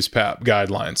with USPAP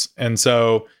guidelines. And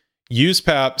so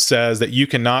USPAP says that you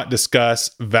cannot discuss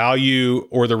value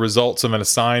or the results of an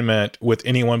assignment with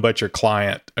anyone but your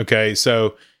client. Okay.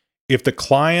 So if the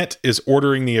client is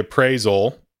ordering the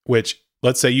appraisal, which,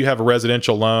 let's say you have a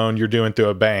residential loan you're doing through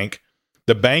a bank,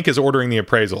 the bank is ordering the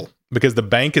appraisal because the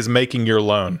bank is making your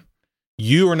loan.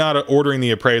 You are not ordering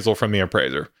the appraisal from the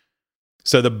appraiser.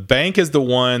 So the bank is the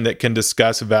one that can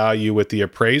discuss value with the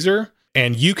appraiser,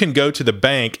 and you can go to the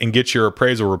bank and get your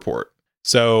appraisal report.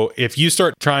 So if you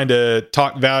start trying to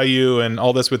talk value and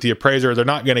all this with the appraiser, they're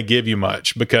not going to give you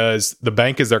much because the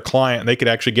bank is their client and they could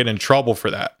actually get in trouble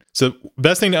for that. So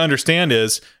best thing to understand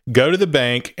is go to the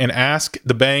bank and ask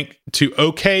the bank to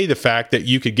okay the fact that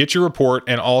you could get your report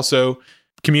and also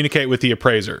communicate with the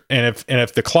appraiser. And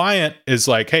if the client is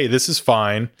like, hey, this is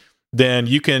fine, then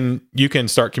you can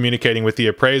start communicating with the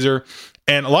appraiser.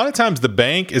 And a lot of times the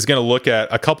bank is going to look at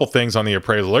a couple things on the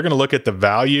appraisal. They're going to look at the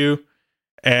value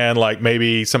and like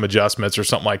maybe some adjustments or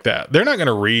something like that. They're not going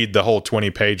to read the whole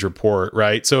 20-page report,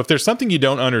 right? So if there's something you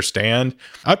don't understand,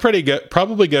 I'd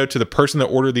probably go to the person that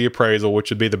ordered the appraisal,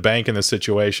 which would be the bank in this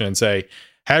situation, and say,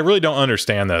 hey, I really don't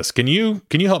understand this. Can you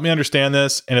help me understand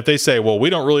this? And if they say, well,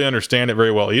 we don't really understand it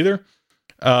very well either,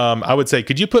 I would say,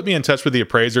 could you put me in touch with the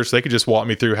appraiser so they could just walk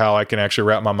me through how I can actually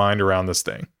wrap my mind around this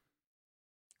thing?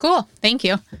 Cool. Thank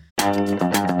you.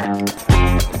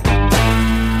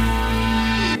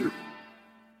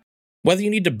 Whether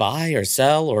you need to buy or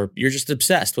sell, or you're just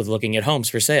obsessed with looking at homes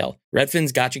for sale,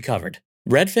 Redfin's got you covered.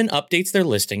 Redfin updates their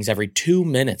listings every 2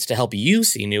 minutes to help you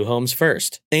see new homes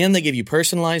first. And they give you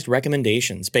personalized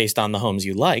recommendations based on the homes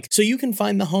you like, so you can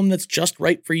find the home that's just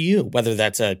right for you, whether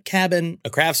that's a cabin,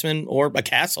 a craftsman, or a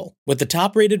castle. With the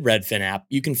top-rated Redfin app,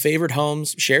 you can favorite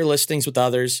homes, share listings with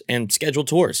others, and schedule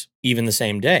tours, even the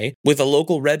same day, with a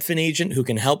local Redfin agent who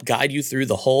can help guide you through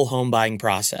the whole home buying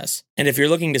process. And if you're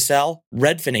looking to sell,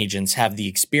 Redfin agents have the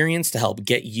experience to help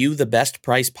get you the best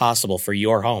price possible for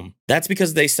your home. That's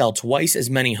because they sell twice as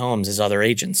many homes as other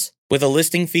agents. With a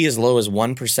listing fee as low as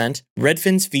 1%,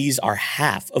 Redfin's fees are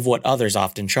half of what others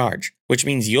often charge, which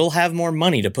means you'll have more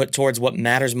money to put towards what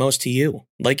matters most to you,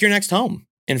 like your next home.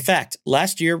 In fact,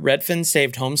 last year, Redfin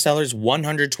saved home sellers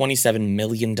 $127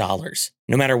 million.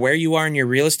 No matter where you are in your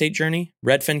real estate journey,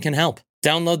 Redfin can help.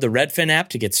 Download the Redfin app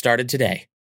to get started today.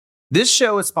 This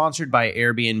show is sponsored by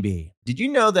Airbnb. Did you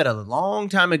know that a long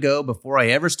time ago, before I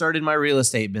ever started my real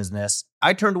estate business,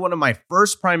 I turned one of my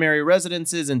first primary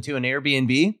residences into an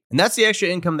Airbnb? And that's the extra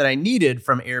income that I needed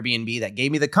from Airbnb that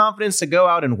gave me the confidence to go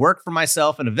out and work for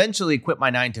myself and eventually quit my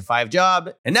 9-to-5 job.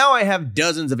 And now I have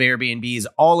dozens of Airbnbs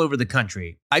all over the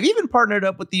country. I've even partnered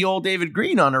up with the old David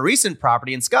Green on a recent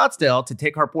property in Scottsdale to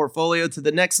take our portfolio to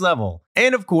the next level.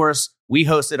 And of course, we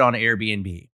host it on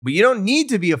Airbnb. But you don't need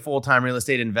to be a full-time real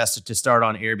estate investor to start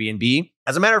on Airbnb.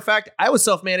 As a matter of fact, I was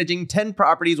self-managing 10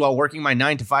 properties while working my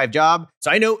 9-to-5 job, so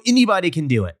I know anybody can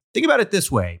do it. Think about it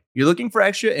this way. You're looking for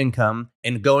extra income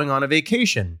and going on a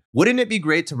vacation. Wouldn't it be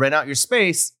great to rent out your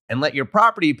space and let your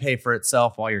property pay for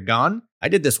itself while you're gone? I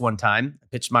did this one time. I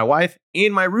pitched my wife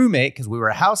and my roommate, because we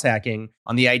were house hacking,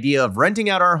 on the idea of renting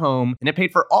out our home, and it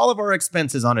paid for all of our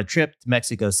expenses on a trip to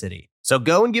Mexico City. So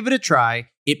go and give it a try.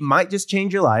 It might just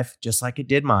change your life, just like it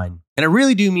did mine. And I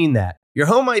really do mean that. Your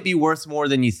home might be worth more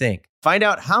than you think. Find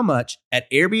out how much at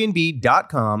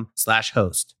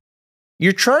airbnb.com/host.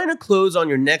 You're trying to close on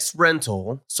your next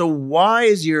rental, so why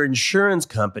is your insurance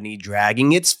company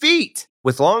dragging its feet?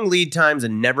 With long lead times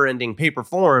and never-ending paper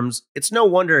forms, it's no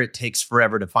wonder it takes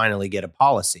forever to finally get a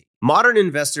policy. Modern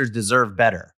investors deserve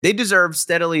better. They deserve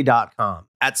Steadily.com.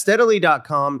 At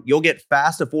Steadily.com, you'll get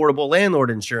fast, affordable landlord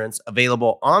insurance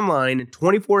available online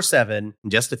 24/7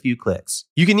 in just a few clicks.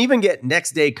 You can even get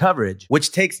next-day coverage,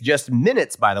 which takes just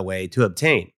minutes, by the way, to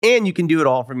obtain. And you can do it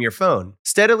all from your phone.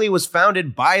 Steadily was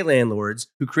founded by landlords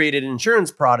who created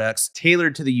insurance products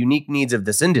tailored to the unique needs of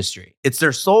this industry. It's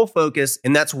their sole focus,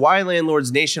 and that's why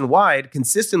landlords nationwide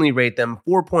consistently rate them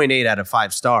 4.8 out of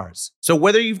 5 stars. So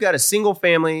whether you've got a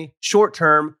single-family,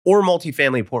 short-term, or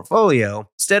multifamily portfolio,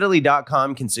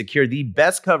 Steadily.com can secure the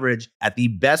best coverage at the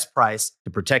best price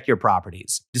to protect your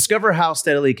properties. Discover how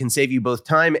Steadily can save you both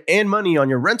time and money on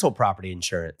your rental property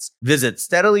insurance. Visit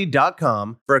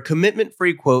Steadily.com for a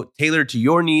commitment-free quote tailored to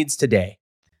your needs today.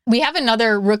 We have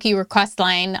another rookie request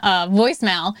line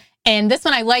voicemail, and this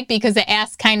one I like because it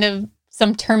asks kind of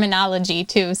some terminology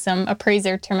too, some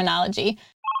appraiser terminology.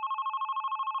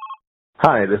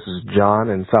 Hi, this is John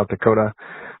in South Dakota.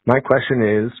 My question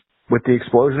is, with the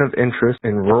explosion of interest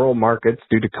in rural markets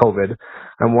due to COVID,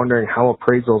 I'm wondering how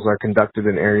appraisals are conducted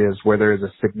in areas where there is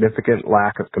a significant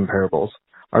lack of comparables.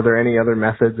 Are there any other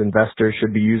methods investors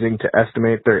should be using to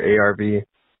estimate their ARV?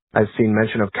 I've seen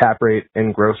mention of cap rate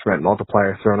and gross rent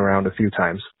multiplier thrown around a few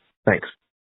times. Thanks.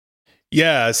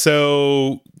 Yeah,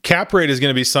 so cap rate is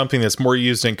going to be something that's more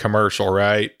used in commercial,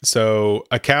 right? So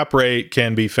a cap rate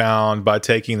can be found by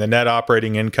taking the net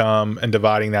operating income and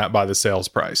dividing that by the sales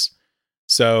price.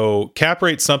 So cap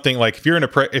rate's something like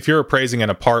if you're appraising an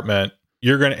apartment,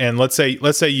 you're going to, and let's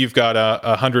say you've got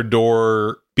a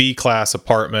 100-door B class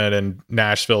apartment in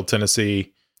Nashville,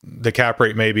 Tennessee, the cap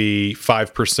rate may be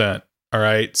 5%. All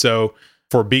right. So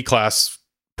for B class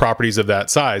properties of that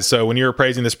size. So when you're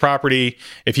appraising this property,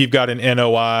 if you've got an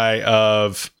NOI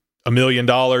of $1 million,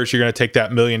 you're going to take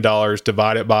that $1 million,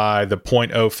 divide it by the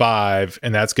 0.05,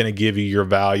 and that's going to give you your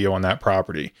value on that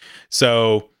property.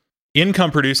 So income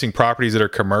producing properties that are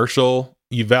commercial,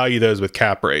 you value those with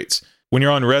cap rates. When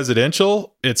you're on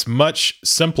residential, it's much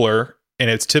simpler, and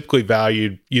it's typically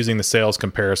valued using the sales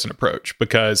comparison approach,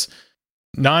 because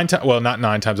not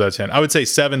 9 times out of 10, I would say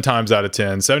 7 times out of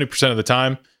 10, 70% of the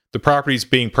time, the property's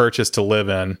being purchased to live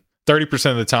in.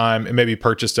 30% of the time, it may be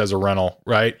purchased as a rental,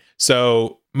 right?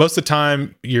 So most of the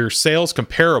time, your sales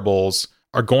comparables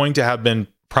are going to have been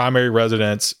primary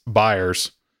residence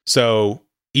buyers. So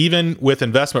even with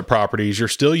investment properties, you're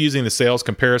still using the sales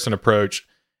comparison approach.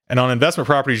 And on investment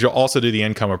properties, you'll also do the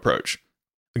income approach.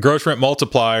 The gross rent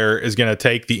multiplier is going to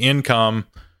take the income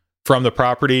from the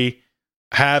property,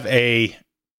 have a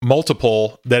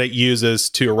multiple that it uses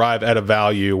to arrive at a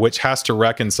value, which has to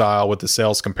reconcile with the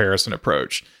sales comparison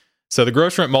approach. So the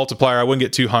gross rent multiplier, I wouldn't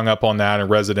get too hung up on that. In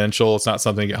residential, it's not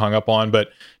something to get hung up on.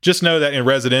 But just know that in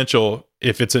residential,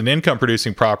 if it's an income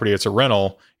producing property, it's a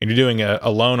rental, and you're doing a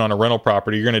loan on a rental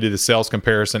property, you're going to do the sales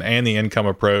comparison and the income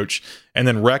approach, and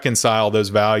then reconcile those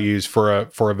values for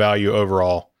a value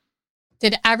overall.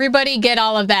 Did everybody get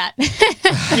all of that?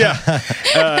 Yeah.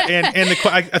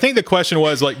 I think the question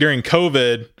was, like, during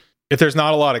COVID, if there's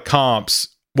not a lot of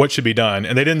comps, what should be done?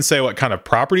 And they didn't say what kind of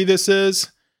property this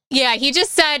is. Yeah, he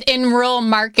just said in rural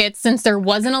markets, since there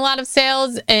wasn't a lot of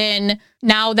sales, and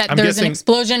now that there's an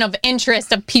explosion of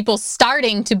interest of people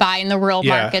starting to buy in the rural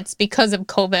markets because of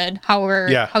COVID,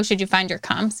 how should you find your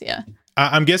comps? Yeah.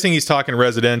 I'm guessing he's talking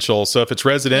residential. So if it's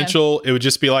residential, it would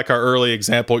just be like our early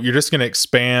example. You're just going to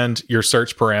expand your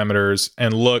search parameters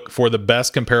and look for the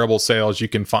best comparable sales you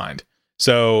can find.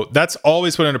 So that's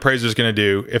always what an appraiser is going to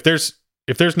do. If there's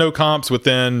no comps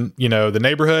within, the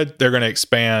neighborhood, they're going to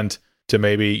expand to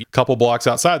maybe a couple blocks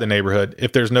outside the neighborhood.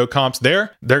 If there's no comps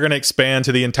there, they're going to expand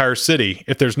to the entire city.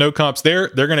 If there's no comps there,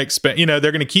 they're going to expand,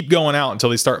 they're going to keep going out until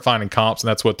they start finding comps, and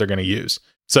that's what they're going to use.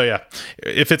 So yeah,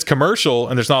 if it's commercial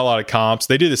and there's not a lot of comps,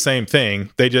 they do the same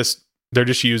thing. They're just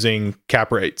using cap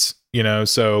rates,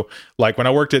 So like when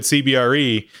I worked at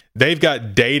CBRE, they've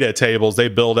got data tables they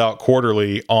build out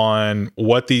quarterly on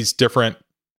what these different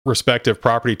respective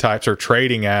property types are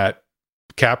trading at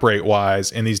cap rate wise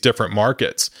in these different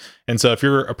markets. And so if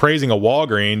you're appraising a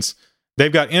Walgreens,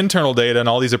 they've got internal data and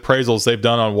all these appraisals they've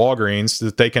done on Walgreens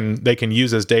that they can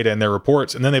use as data in their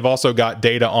reports. And then they've also got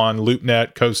data on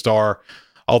LoopNet, CoStar,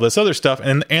 all this other stuff.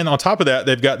 And on top of that,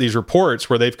 they've got these reports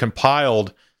where they've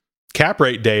compiled cap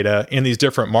rate data in these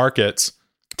different markets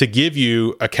to give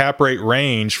you a cap rate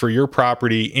range for your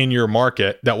property in your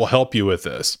market that will help you with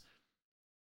this.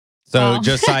 So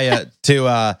Josiah,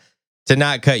 to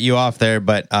not cut you off there,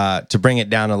 but to bring it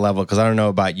down a level, because I don't know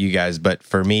about you guys, but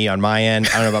for me on my end,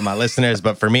 I don't know about my listeners,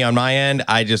 but for me on my end,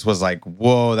 I just was like,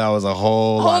 whoa, that was a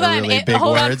whole lot of really big words.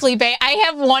 Hold on, Felipe. I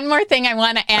have one more thing I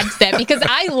want to add to that, because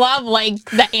I love like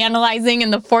the analyzing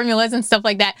and the formulas and stuff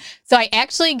like that. So I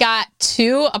actually got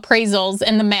 2 appraisals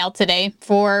in the mail today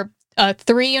for a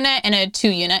 3-unit and a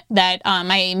 2-unit that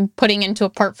I'm putting into a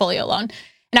portfolio loan.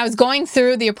 And I was going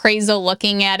through the appraisal,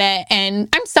 looking at it, and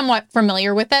I'm somewhat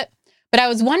familiar with it. But I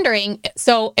was wondering,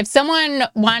 so if someone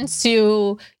wants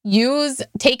to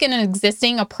take an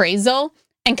existing appraisal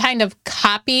and kind of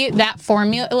copy that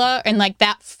formula and like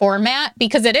that format,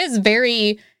 because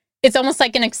it's almost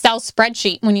like an Excel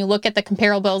spreadsheet when you look at the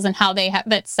comparables and how they have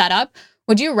it set up.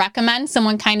 Would you recommend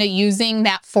someone kind of using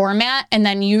that format and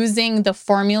then using the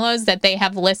formulas that they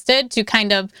have listed to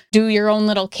kind of do your own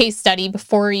little case study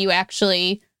before you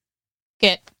actually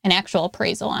get an actual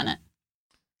appraisal on it?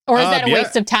 Or is that a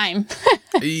waste of time?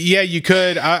 Yeah, you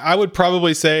could. I would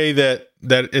probably say that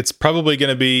it's probably going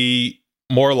to be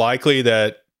more likely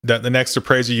that the next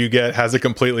appraiser you get has a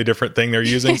completely different thing they're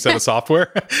using set of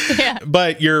software. Yeah.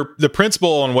 But the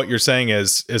principle on what you're saying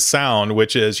is sound,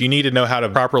 which is you need to know how to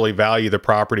properly value the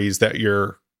properties that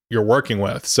you're working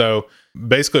with. So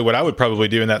basically what I would probably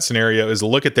do in that scenario is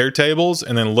look at their tables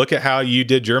and then look at how you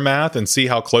did your math and see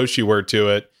how close you were to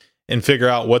it and figure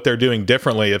out what they're doing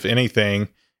differently, if anything,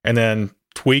 and then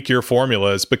tweak your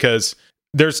formulas, because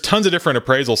there's tons of different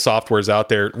appraisal softwares out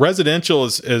there. Residential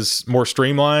is more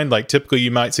streamlined. Like typically you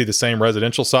might see the same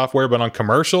residential software, but on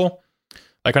commercial,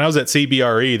 like when I was at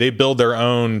CBRE, they build their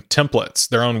own templates,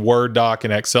 their own Word doc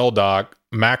and Excel doc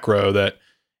macro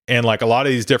and like a lot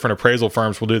of these different appraisal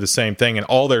firms will do the same thing, and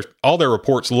all their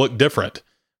reports look different,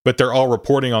 but they're all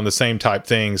reporting on the same type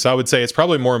thing. So I would say it's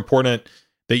probably more important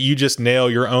that you just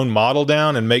nail your own model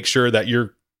down and make sure that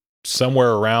you're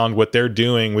somewhere around what they're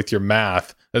doing with your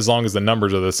math, as long as the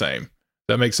numbers are the same. Does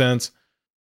that make sense?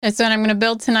 That's what I'm going to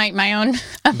build tonight, my own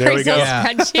there we go.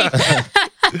 spreadsheet.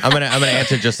 I'm gonna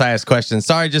answer Josiah's question.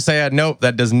 Sorry, Josiah. Nope,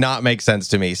 that does not make sense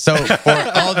to me. So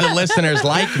for all the listeners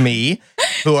like me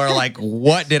who are like,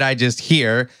 what did I just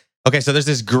hear? Okay, so there's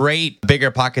this great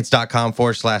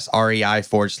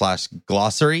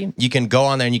biggerpockets.com/REI/glossary. You can go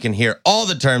on there and you can hear all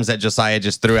the terms that Josiah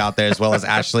just threw out there, as well as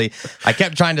Ashley. I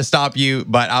kept trying to stop you,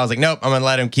 but I was like, nope, I'm going to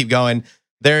let him keep going.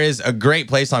 There is a great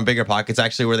place on Bigger Pockets,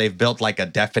 actually, where they've built like a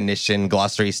definition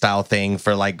glossary style thing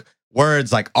for like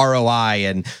words like ROI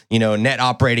and, net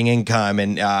operating income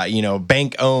and,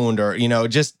 bank owned, or,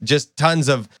 just tons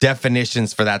of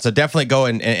definitions for that. So definitely go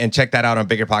and check that out on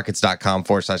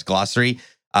biggerpockets.com/glossary.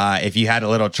 If you had a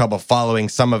little trouble following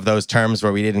some of those terms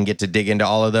where we didn't get to dig into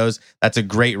all of those, that's a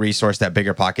great resource that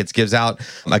Bigger Pockets gives out.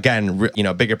 Again,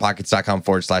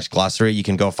 biggerpockets.com/glossary. You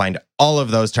can go find all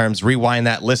of those terms, rewind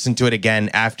that, listen to it again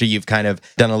after you've kind of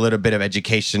done a little bit of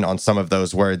education on some of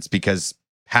those words, because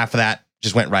half of that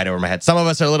just went right over my head. Some of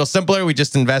us are a little simpler. We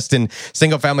just invest in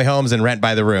single family homes and rent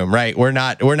by the room, right? We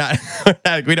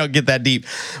don't get that deep.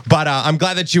 But I'm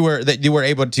glad that you were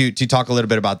able to talk a little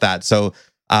bit about that. So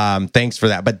thanks for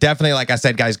that. But definitely, like I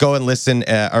said, guys, go and listen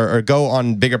or go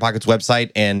on Bigger Pockets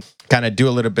website and kind of do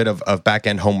a little bit of back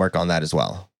end homework on that as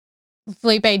well.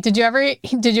 Felipe, did you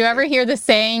ever hear the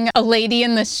saying, a lady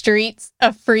in the streets,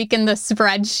 a freak in the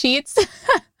spreadsheets?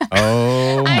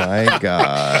 Oh my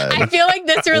God. I feel like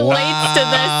this relates to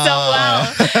this so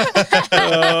well.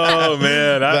 Oh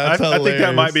man. I think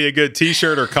that might be a good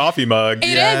t-shirt or coffee mug.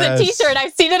 It is a t-shirt.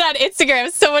 I've seen it on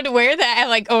Instagram. Someone wear that. I'm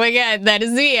like, oh my God, that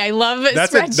is me. I love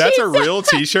spreadsheets. That's a real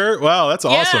t-shirt? Wow, that's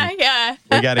awesome. Yeah.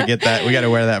 We got to get that. We got to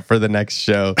wear that for the next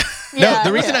show. No,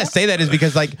 the reason I say that is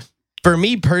because, like, for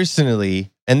me personally,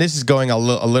 and this is going a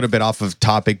little bit off of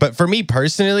topic, but for me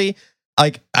personally,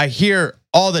 like, I hear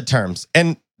all the terms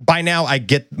and by now I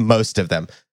get most of them.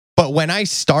 But when I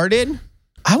started,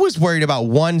 I was worried about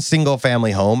one single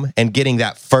family home and getting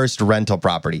that first rental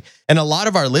property. And a lot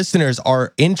of our listeners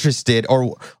are interested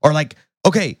or like,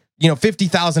 okay,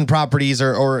 50,000 properties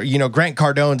or Grant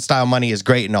Cardone style money is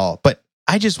great and all, but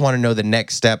I just want to know the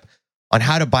next step on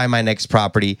how to buy my next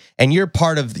property. And you're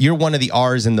one of the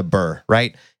R's in the Burr,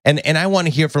 right? And I want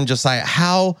to hear from Josiah,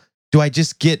 how do I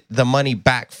just get the money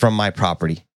back from my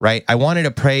property, right? I want it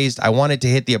appraised. I want it to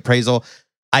hit the appraisal.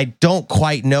 I don't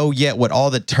quite know yet what all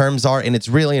the terms are, and it's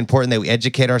really important that we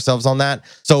educate ourselves on that.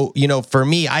 So, for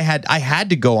me, I had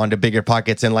to go onto Bigger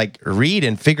Pockets and like read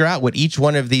and figure out what each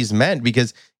one of these meant,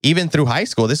 because even through high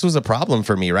school, this was a problem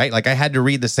for me, right? Like I had to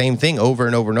read the same thing over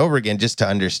and over and over again just to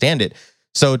understand it.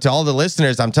 So to all the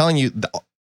listeners, I'm telling you,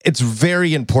 it's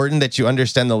very important that you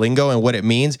understand the lingo and what it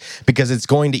means, because it's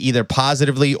going to either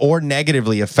positively or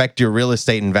negatively affect your real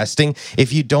estate investing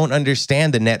if you don't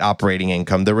understand the net operating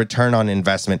income, the return on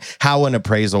investment, how an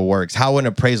appraisal works, how an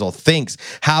appraisal thinks,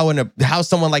 how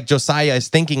someone like Josiah is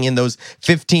thinking in those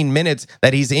 15 minutes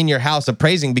that he's in your house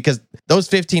appraising, because those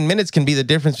 15 minutes can be the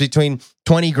difference between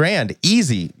 20 grand.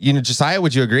 Easy. Josiah,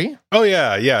 would you agree? Oh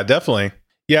yeah, definitely.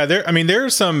 Yeah,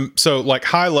 there's some like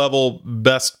high level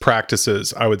best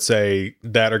practices, I would say,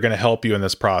 that are going to help you in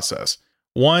this process.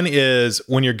 One is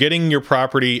when you're getting your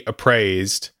property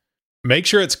appraised, make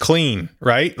sure it's clean,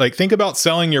 right? Like think about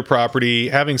selling your property,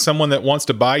 having someone that wants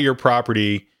to buy your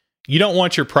property. You don't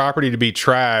want your property to be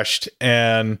trashed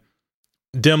and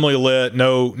dimly lit,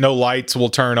 no lights will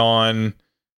turn on,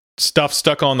 stuff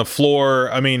stuck on the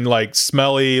floor. Like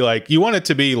smelly, like you want it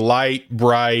to be light,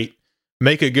 bright,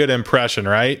 make a good impression,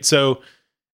 right? So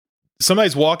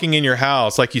somebody's walking in your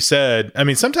house, like you said,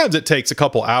 sometimes it takes a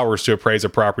couple hours to appraise a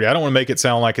property. I don't want to make it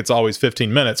sound like it's always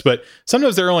 15 minutes, but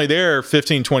sometimes they're only there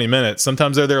 15, 20 minutes.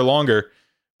 Sometimes they're there longer,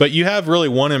 but you have really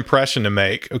one impression to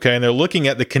make, okay? And they're looking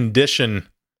at the condition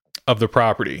of the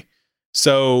property.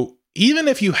 So even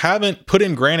if you haven't put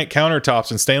in granite countertops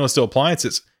and stainless steel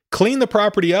appliances, clean the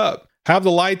property up, have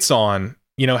the lights on,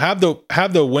 have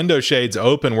the window shades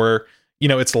open where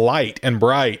it's light and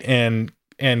bright and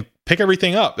pick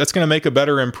everything up. That's going to make a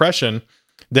better impression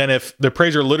than if the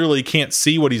appraiser literally can't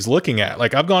see what he's looking at.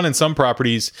 Like I've gone in some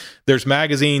properties, there's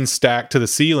magazines stacked to the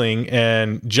ceiling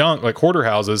and junk like hoarder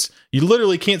houses. You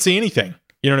literally can't see anything.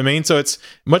 You know what I mean? So it's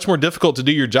much more difficult to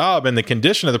do your job, and the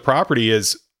condition of the property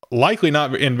is likely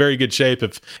not in very good shape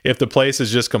if the place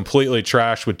is just completely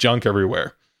trashed with junk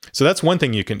everywhere. So that's one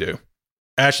thing you can do.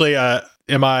 Ashley,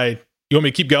 you want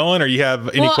me to keep going, or you have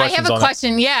any questions on it? I have a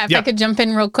question. Yeah, if I could jump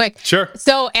in real quick. Sure.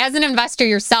 So as an investor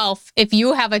yourself, if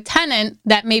you have a tenant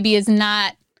that maybe is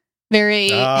not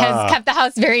has kept the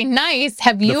house very nice,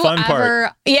 have you ever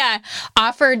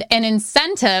offered an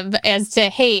incentive as to,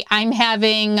 hey, I'm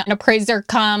having an appraiser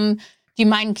come, do you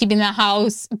mind keeping the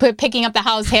house, picking up the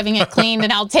house, having it cleaned,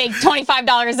 and I'll take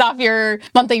 $25 off your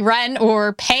monthly rent,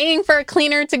 or paying for a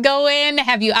cleaner to go in?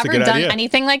 Have you ever done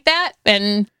anything like that?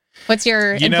 And what's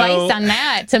your advice on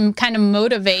that to kind of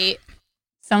motivate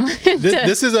someone?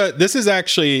 This is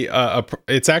actually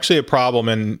a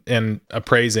problem in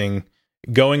appraising,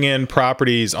 going in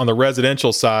properties on the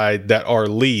residential side that are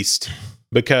leased,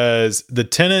 because the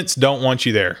tenants don't want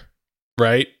you there,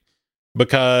 right?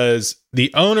 Because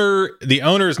the owner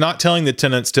is not telling the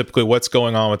tenants typically what's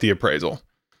going on with the appraisal.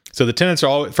 So the tenants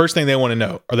are first thing they want to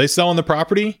know: are they selling the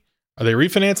property? Are they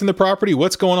refinancing the property?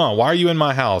 What's going on? Why are you in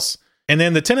my house? And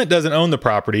then the tenant doesn't own the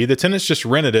property. The tenant's just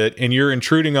rented it, and you're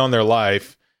intruding on their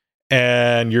life,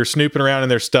 and you're snooping around in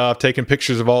their stuff, taking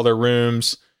pictures of all their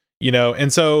rooms,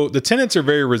 and so the tenants are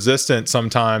very resistant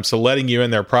sometimes to letting you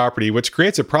in their property, which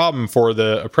creates a problem for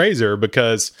the appraiser,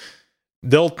 because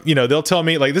they'll tell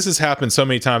me, like, this has happened so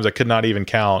many times I could not even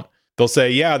count. they'll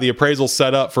say, yeah, the appraisal's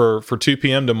set up for 2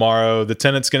 p.m. tomorrow. The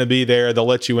tenant's going to be there. They'll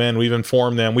let you in. We've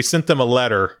informed them. We sent them a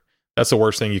letter. That's the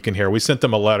worst thing you can hear. We sent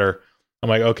them a letter. I'm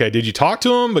like, okay, did you talk to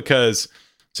them? Because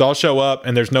so I'll show up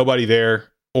and there's nobody there,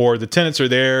 or the tenants are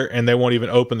there and they won't even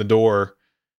open the door,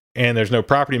 and there's no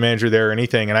property manager there or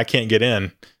anything, and I can't get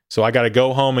in. So I got to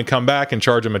go home and come back and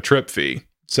charge them a trip fee.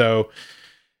 So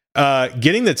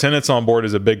getting the tenants on board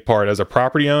is a big part. As a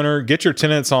property owner, get your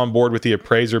tenants on board with the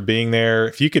appraiser being there.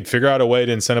 If you could figure out a way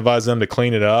to incentivize them to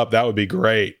clean it up, that would be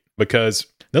great. Because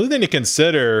another thing to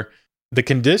consider, the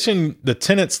condition the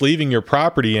tenant's leaving your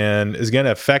property in is going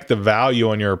to affect the value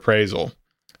on your appraisal.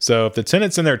 So if the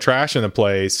tenant's in there trashing the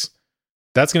place,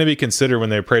 that's going to be considered when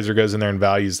the appraiser goes in there and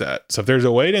values that. So if there's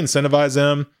a way to incentivize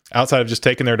them outside of just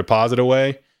taking their deposit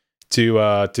away to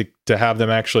have them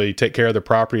actually take care of the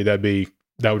property, that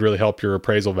would really help your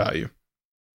appraisal value.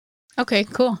 Okay,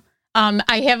 cool.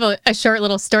 I have a short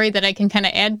little story that I can kind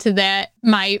of add to that.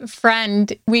 My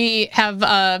friend, we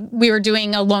were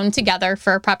doing a loan together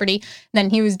for a property. Then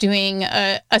he was doing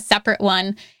a separate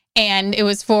one, and it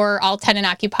was for all tenant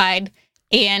occupied.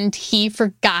 And he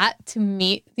forgot to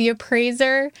meet the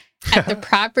appraiser at the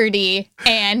property,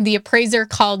 and the appraiser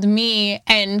called me,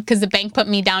 and because the bank put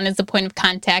me down as a point of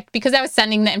contact because I was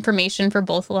sending the information for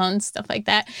both loans, stuff like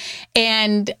that.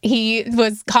 And he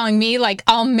was calling me like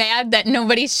all mad that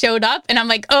nobody showed up, and I'm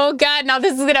like, oh God, now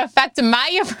this is going to affect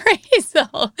my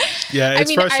appraisal. Yeah,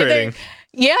 it's frustrating.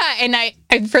 Yeah, and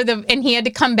and he had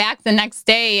to come back the next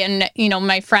day, and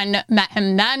my friend met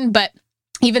him then, but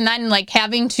even then, like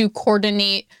having to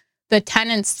coordinate the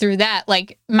tenants through that,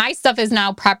 like my stuff is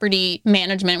now property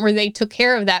management where they took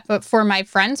care of that. But for my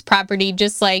friend's property,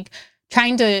 just like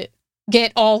trying to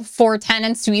get all 4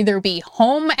 tenants to either be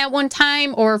home at one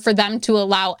time or for them to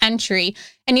allow entry.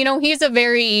 And, he's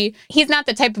not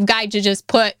the type of guy to just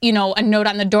put, a note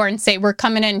on the door and say, we're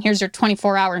coming in, here's your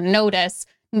 24-hour notice.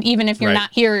 And even if you're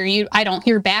not here, I don't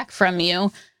hear back from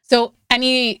you. So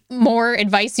any more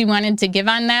advice you wanted to give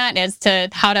on that as to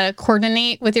how to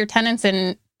coordinate with your tenants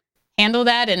and handle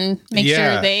that and make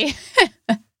sure they...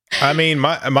 I mean,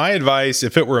 my advice,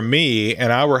 if it were me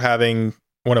and I were having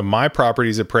one of my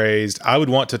properties appraised, I would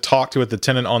want to talk to the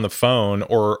tenant on the phone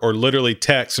or literally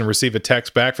text and receive a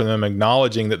text back from them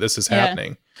acknowledging that this is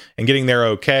happening and getting their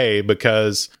okay,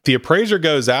 because the appraiser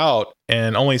goes out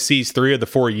and only sees 3 of the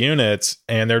 4 units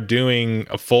and they're doing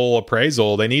a full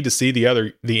appraisal. They need to see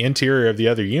the interior of the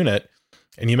other unit,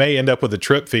 and you may end up with a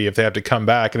trip fee if they have to come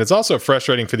back. And it's also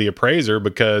frustrating for the appraiser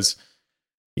because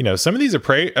some of these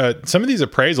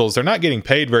appraisals, they're not getting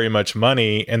paid very much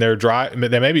money, and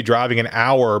they may be driving an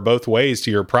hour both ways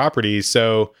to your property.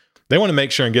 So they want to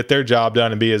make sure and get their job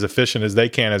done and be as efficient as they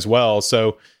can as well.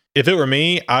 So if it were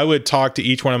me, I would talk to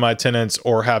each one of my tenants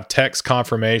or have text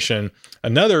confirmation.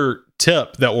 Another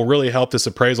tip that will really help this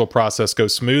appraisal process go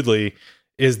smoothly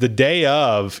is the day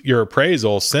of your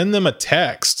appraisal, send them a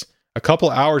text a couple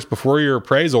hours before your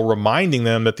appraisal, reminding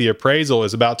them that the appraisal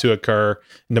is about to occur,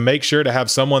 and to make sure to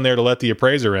have someone there to let the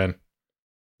appraiser in.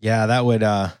 Yeah, that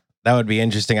would be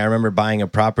interesting. I remember buying a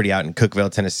property out in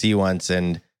Cookeville, Tennessee once,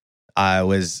 and I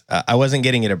wasn't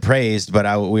getting it appraised,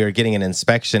 but we were getting an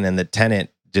inspection, and the tenant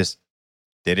just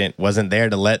wasn't there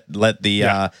to let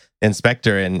the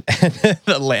inspector in.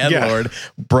 The landlord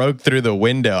broke through the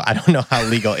window. I don't know how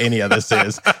legal any of this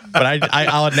is, but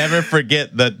I'll never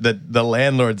forget the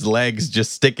landlord's legs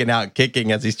just sticking out,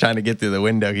 kicking as he's trying to get through the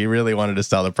window. He really wanted to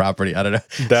sell the property. I don't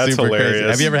know. That's super hilarious. Crazy.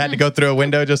 Have you ever had to go through a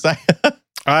window, Josiah?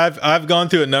 I've gone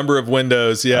through a number of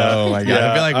windows. Yeah. Oh my God.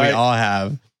 I feel like we all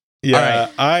have. Yeah.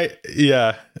 All right.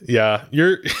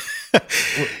 You're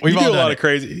We've you all do a done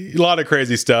lot of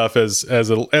crazy stuff as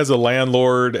a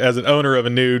landlord, as an owner of a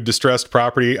new distressed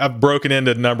property. I've broken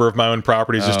into a number of my own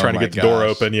properties just trying to get the door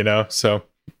open, so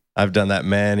I've done that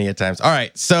many a times. All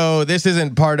right, so this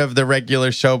isn't part of the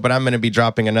regular show, but I'm going to be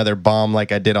dropping another bomb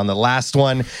like I did on the last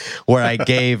one, where I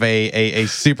gave a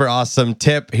super awesome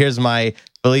tip. Here's my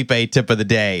Felipe tip of the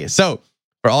day. So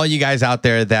for all you guys out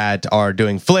there that are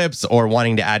doing flips or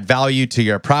wanting to add value to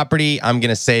your property, I'm going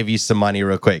to save you some money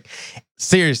real quick.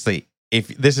 Seriously, if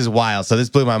this is wild, so this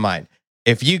blew my mind.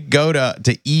 If you go to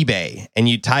eBay and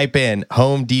you type in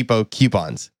Home Depot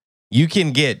coupons, you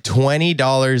can get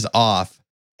 $20 off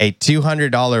a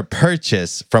 $200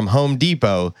 purchase from Home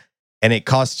Depot, and it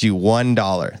costs you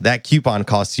 $1. That coupon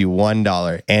costs you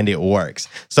 $1, and it works.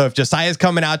 So if Josiah's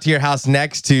coming out to your house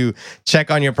next to check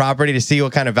on your property to see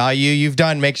what kind of value you've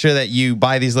done, make sure that you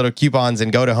buy these little coupons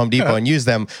and go to Home Depot and use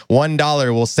them.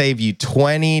 $1 will save you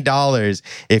 $20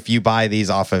 if you buy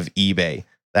these off of eBay.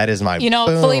 That is my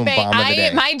Felipe, bomb of the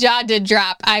day. my jaw did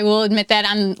drop. I will admit that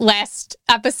on last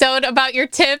episode about your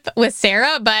tip with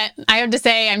Sarah, but I have to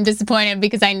say I'm disappointed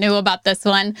because I knew about this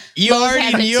one. You Lowe's already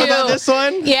has it knew too. about this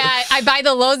one? Yeah, I buy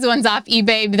the Lowe's ones off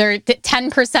eBay. They're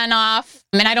 10% off.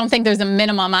 I mean, I don't think there's a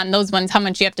minimum on those ones, how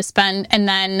much you have to spend. And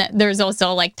then there's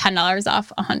also like $10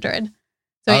 off 100.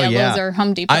 So Lowe's or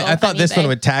Home Depot. I thought this one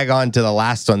would tag on to the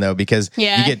last one though, because you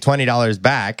get $20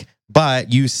 back,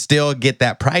 but you still get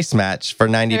that price match for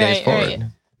 90 days forward. Right.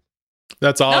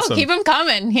 That's awesome. No, keep them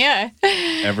coming. Yeah.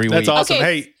 Every week. That's awesome.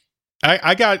 Okay. Hey,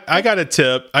 I got a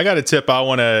tip. I got a tip I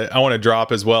want to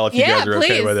drop as well if you guys are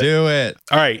okay with it. Do it.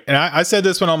 All right. And I said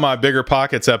this one on my Bigger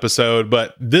Pockets episode,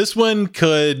 but this one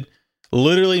could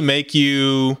literally make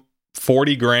you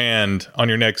 40 grand on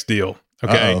your next deal.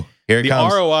 Okay. Uh-oh. Here it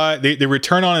comes. ROI, the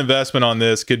return on investment on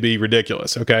this could be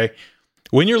ridiculous. Okay.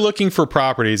 When you're looking for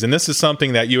properties, and this is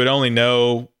something that you would only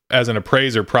know as an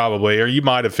appraiser probably, or you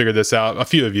might have figured this out, a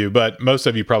few of you, but most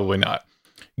of you probably not.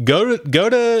 Go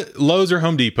to Lowe's or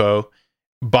Home Depot,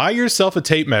 buy yourself a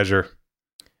tape measure,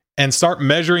 and start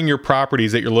measuring your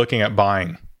properties that you're looking at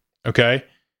buying. Okay.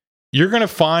 You're going to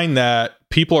find that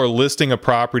people are listing a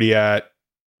property at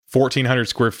 1,400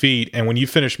 square feet. And when you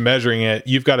finish measuring it,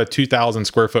 you've got a 2,000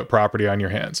 square foot property on your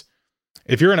hands.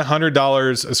 If you're in a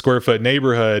 $100 a square foot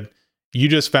neighborhood, you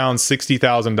just found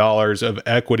 $60,000 of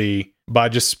equity by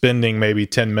just spending maybe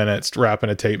 10 minutes wrapping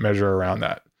a tape measure around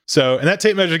that. So, and that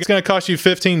tape measure is going to cost you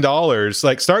 $15.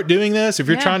 Like, start doing this. If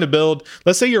you're trying to build,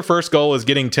 let's say your first goal is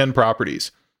getting 10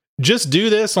 properties. Just do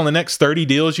this on the next 30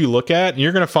 deals you look at, and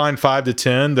you're going to find 5 to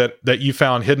 10 that you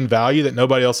found hidden value that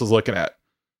nobody else is looking at.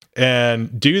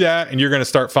 And do that, and you're going to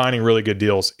start finding really good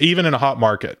deals, even in a hot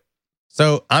market.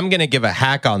 So I'm going to give a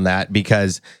hack on that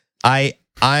because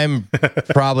I'm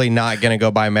probably not going to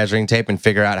go buy measuring tape and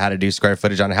figure out how to do square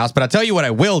footage on a house. But I'll tell you what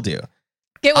I will do.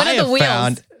 Get one of the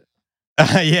wheels.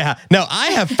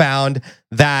 I have found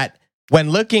that when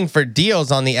looking for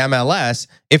deals on the MLS,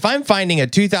 if I'm finding a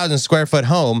 2,000 square foot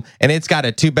home and it's got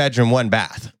a 2-bedroom, 1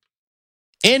 bath,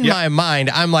 in my mind,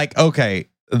 I'm like, okay,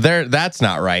 that's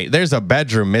not right. There's a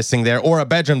bedroom missing there, or a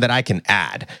bedroom that I can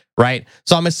add, right?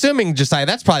 So I'm assuming, Josiah,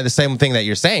 that's probably the same thing that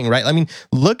you're saying, right? I mean,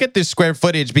 look at the square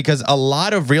footage, because a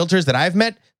lot of realtors that I've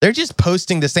met, they're just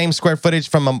posting the same square footage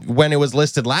from when it was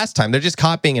listed last time. They're just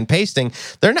copying and pasting.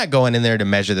 They're not going in there to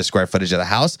measure the square footage of the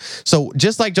house. So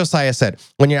just like Josiah said,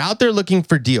 when you're out there looking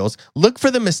for deals, look for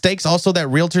the mistakes also that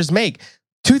realtors make.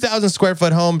 2,000 square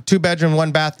foot home, 2-bedroom,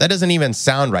 1 bath. That doesn't even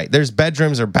sound right. There's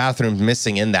bedrooms or bathrooms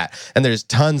missing in that. And there's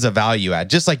tons of value add.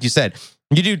 Just like you said,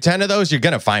 you do 10 of those, you're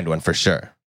going to find one for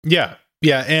sure. Yeah.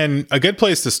 Yeah. And a good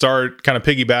place to start, kind of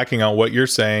piggybacking on what you're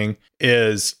saying,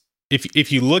 is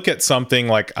if you look at something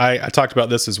like I talked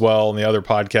about this as well in the other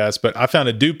podcast, but I found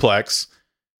a duplex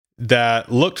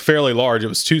that looked fairly large. It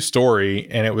was 2-story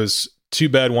and it was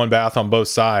 2-bed, 1 bath on both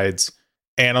sides.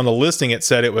 And on the listing, it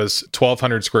said it was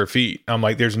 1,200 square feet. I'm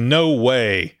like, there's no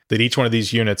way that each one of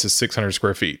these units is 600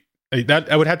 square feet.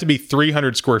 That would have to be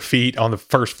 300 square feet on the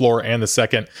first floor and the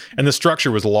second. And the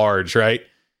structure was large, right?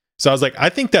 So I was like, I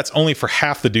think that's only for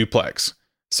half the duplex.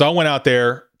 So I went out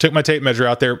there, took my tape measure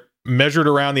out there, measured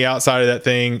around the outside of that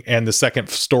thing and the second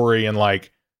story in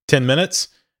like 10 minutes,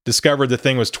 discovered the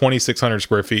thing was 2,600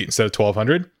 square feet instead of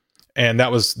 1,200. And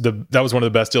that was one of the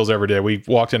best deals I ever did. We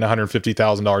walked in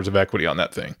 $150,000 of equity on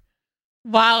that thing.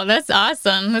 Wow, that's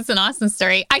awesome. That's an awesome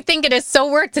story. I think it is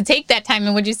so worth to take that time.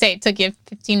 And would you say it took you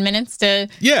 15 minutes to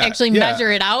actually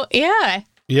measure it out? Yeah.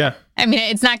 Yeah. I mean,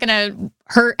 it's not going to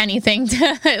hurt anything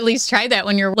to at least try that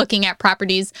when you're looking at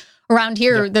properties. Around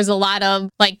here, there's a lot of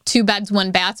like 2 beds,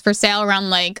 1 baths for sale around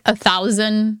like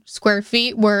 1,000 square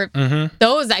feet, where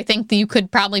those, I think that you could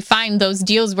probably find those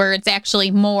deals where it's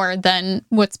actually more than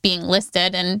what's being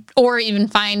listed, and or even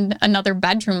find another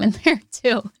bedroom in there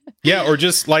too. Yeah. Or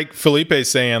just like Felipe's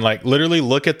saying, like literally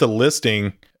look at the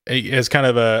listing as kind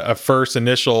of a first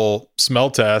initial smell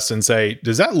test and say,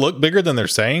 does that look bigger than they're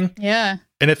saying? Yeah.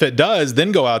 And if it does,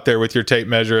 then go out there with your tape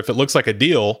measure. If it looks like a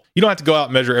deal, you don't have to go out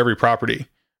and measure every property.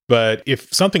 But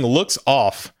if something looks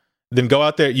off, then go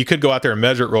out there. You could go out there and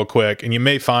measure it real quick, and you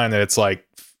may find that it's like,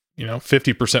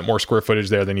 50% more square footage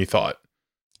there than you thought.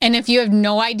 And if you have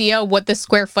no idea what the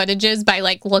square footage is by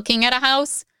like looking at a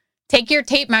house, take your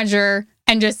tape measure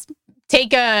and just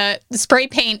take a spray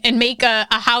paint and make a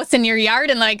house in your yard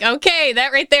and like, okay,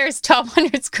 that right there is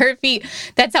 1,200 square feet.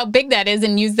 That's how big that is,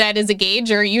 and use that as a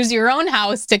gauge, or use your own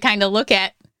house to kind of look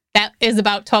at. That is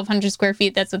about 1,200 square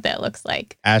feet. That's what that looks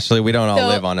like. Ashley, we don't all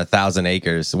live on 1,000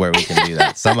 acres where we can do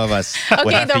that. Some of us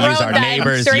would have to use our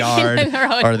neighbor's yard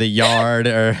or the yard,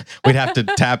 or we'd have to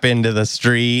tap into the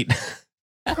street.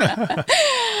 Okay,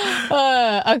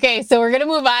 Okay, so we're going to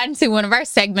move on to one of our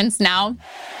segments now.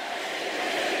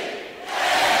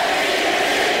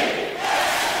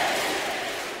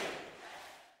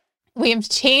 We have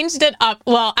changed it up.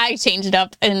 Well, I changed it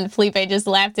up and Felipe just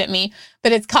laughed at me,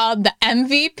 but it's called the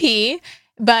MVP.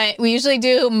 But we usually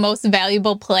do most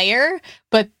valuable player,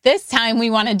 but this time we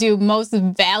want to do most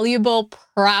valuable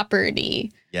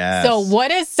property. Yes. So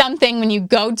what is something when you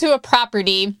go to a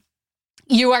property,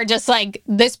 you are just like,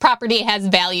 this property has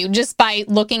value just by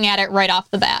looking at it right off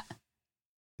the bat?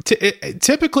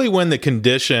 Typically when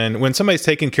somebody's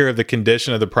taking care of the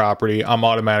condition of the property, I'm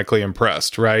automatically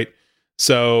impressed, right?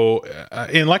 So,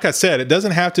 and like I said, it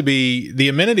doesn't have to be, the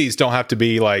amenities don't have to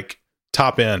be like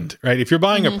top end, right? If you're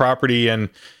buying a property in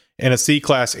a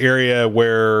C-class area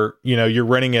where, you're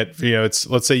renting it,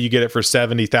 let's say you get it for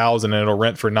 $70,000 and it'll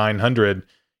rent for $900,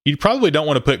 you probably don't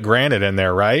want to put granite in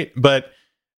there, right? But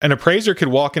an appraiser could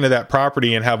walk into that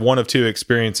property and have one of two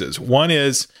experiences. One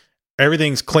is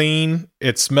everything's clean,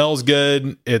 it smells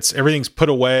good, everything's put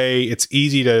away, it's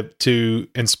easy to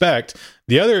inspect.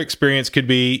 The other experience could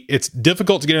be it's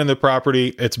difficult to get into the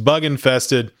property, it's bug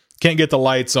infested, can't get the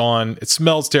lights on, it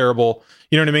smells terrible.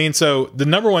 You know what I mean? So the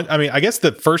number one, I guess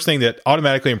the first thing that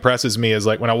automatically impresses me is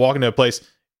like when I walk into a place,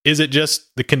 is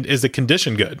the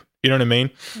condition good? You know what I mean?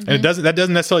 Mm-hmm. And that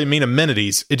doesn't necessarily mean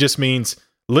amenities. It just means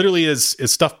literally is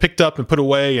stuff picked up and put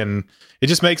away, and it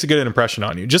just makes a good impression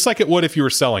on you, just like it would if you were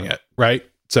selling it, right?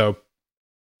 So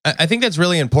I think that's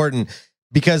really important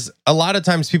because a lot of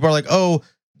times people are like, oh,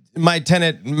 my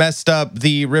tenant messed up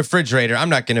the refrigerator, I'm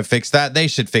not going to fix that, they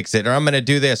should fix it, or I'm going to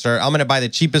do this, or I'm going to buy the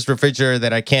cheapest refrigerator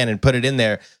that I can and put it in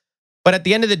there. But at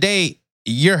the end of the day,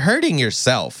 you're hurting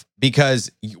yourself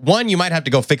because one, you might have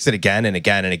to go fix it again and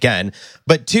again and again.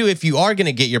 But two, if you are going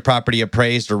to get your property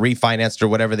appraised or refinanced or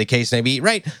whatever the case may be,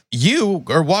 right, you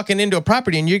are walking into a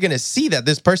property and you're going to see that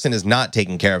this person is not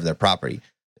taking care of their property.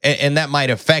 And that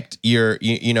might affect your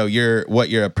what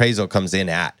your appraisal comes in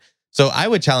at. So I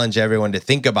would challenge everyone to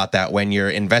think about that when you're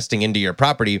investing into your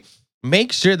property.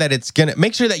 Make sure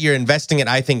that you're investing it,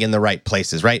 I think, in the right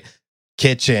places, right?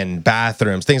 Kitchen,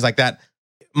 bathrooms, things like that.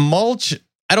 Mulch,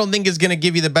 I don't think is going to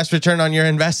give you the best return on your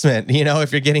investment,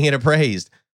 if you're getting it appraised.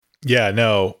 Yeah,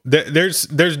 no, there's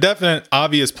definite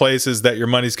obvious places that your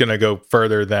money's going to go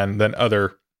further than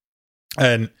other.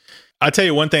 And I tell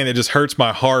you one thing that just hurts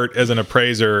my heart as an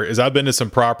appraiser is I've been to some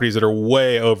properties that are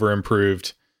way over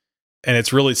improved. And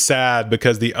it's really sad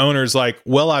because the owner's like,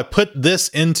 well, I put this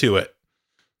into it.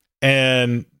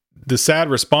 And the sad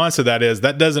response to that is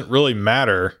that doesn't really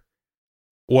matter.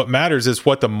 What matters is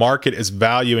what the market is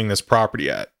valuing this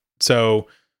property at. So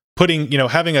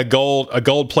having a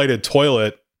gold plated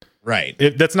toilet, right?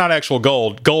 That's not actual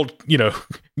gold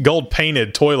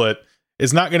painted toilet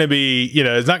is not going to be,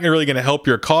 it's not really going to help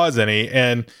your cause any.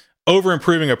 And over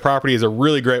improving a property is a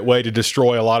really great way to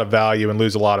destroy a lot of value and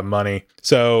lose a lot of money.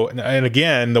 So, and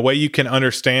again, the way you can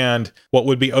understand what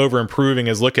would be over improving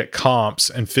is look at comps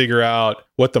and figure out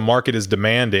what the market is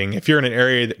demanding. If you're in an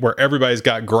area where everybody's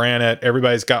got granite,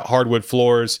 everybody's got hardwood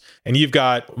floors, and you've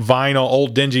got vinyl,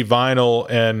 old dingy vinyl,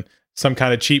 and some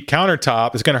kind of cheap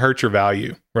countertop, it's going to hurt your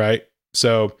value, right?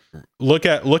 So look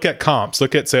at comps,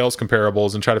 look at sales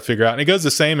comparables and try to figure out. And it goes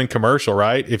the same in commercial,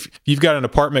 right? If you've got an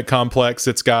apartment complex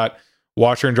that's got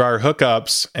washer and dryer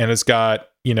hookups and it's got,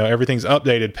 everything's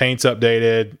updated, paint's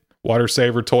updated, water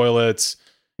saver toilets,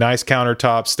 nice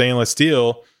countertops, stainless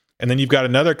steel, and then you've got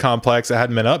another complex that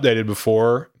hadn't been updated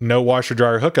before, no washer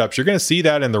dryer hookups, you're going to see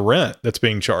that in the rent that's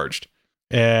being charged.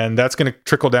 And that's going to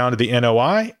trickle down to the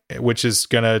NOI, which is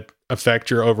going to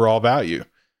affect your overall value.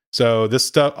 So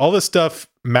all this stuff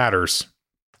matters.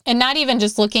 And not even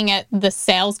just looking at the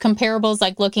sales comparables,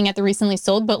 like looking at the recently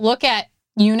sold, but look at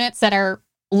units that are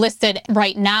listed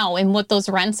right now and what those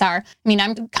rents are. I mean,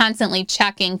 I'm constantly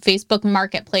checking Facebook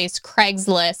Marketplace,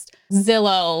 Craigslist,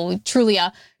 Zillow,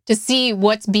 Trulia to see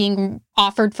what's being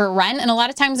offered for rent. And a lot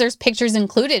of times there's pictures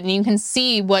included and you can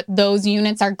see what those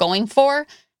units are going for.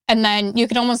 And then you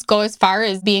can almost go as far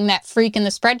as being that freak in the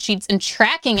spreadsheets and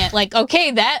tracking it. Like,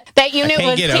 okay, that unit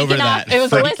was taken off. It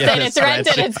was listed. It's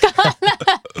rented. It's gone.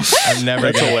 I'm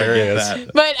never going to forget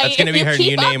that. But that's going to be her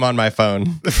new name on my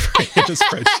phone.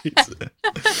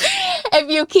 If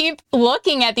you keep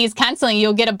looking at these constantly,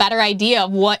 you'll get a better idea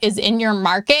of what is in your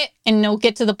market. And you'll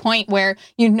get to the point where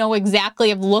you know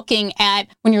exactly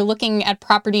when you're looking at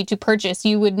property to purchase,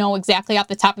 you would know exactly off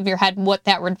the top of your head what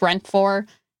that would rent for.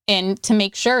 And to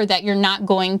make sure that you're not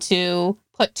going to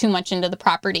put too much into the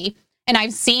property. And I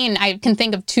can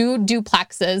think of 2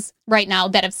 duplexes right now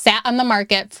that have sat on the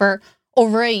market for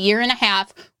over a year and a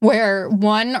half, where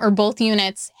one or both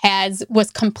units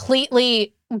was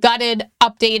completely gutted,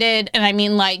 updated, and I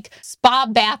mean like spa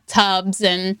bathtubs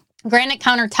and granite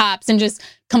countertops and just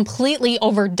completely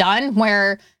overdone,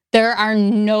 where there are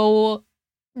no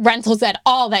rentals at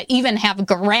all that even have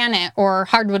granite or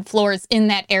hardwood floors in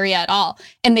that area at all.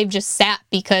 And they've just sat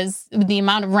because the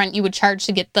amount of rent you would charge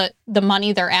to get the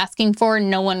money they're asking for,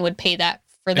 no one would pay that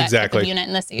for that type of unit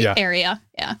in this area.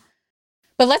 Yeah.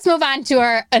 But let's move on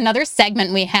to another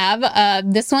segment we have.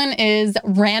 This one is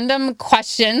random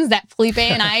questions that Felipe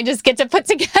and I just get to put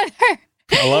together.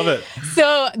 I love it.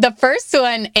 So the first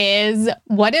one is,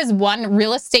 what is one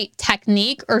real estate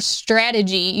technique or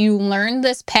strategy you learned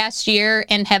this past year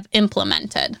and have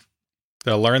implemented?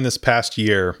 I learned this past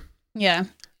year. Yeah.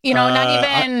 Not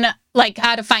even like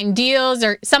how to find deals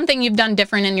or something you've done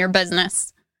different in your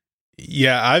business.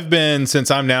 Yeah, since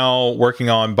I'm now working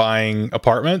on buying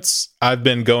apartments, I've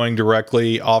been going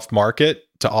directly off market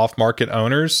to off market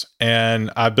owners.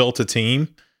 And I built a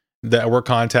team that we're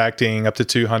contacting up to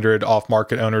 200 off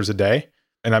market owners a day.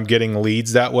 And I'm getting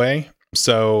leads that way.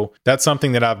 So that's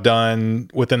something that I've done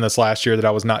within this last year that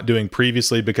I was not doing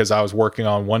previously because I was working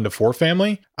on 1 to 4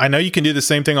 family. I know you can do the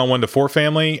same thing on 1 to 4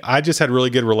 family. I just had really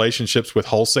good relationships with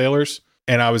wholesalers.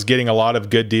 And I was getting a lot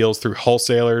of good deals through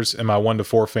wholesalers in my 1 to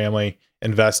 4 family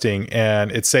investing.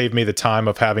 And it saved me the time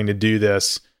of having to do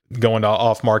this, going to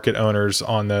off market owners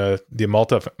on the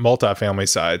multifamily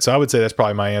side. So I would say that's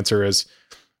probably my answer is,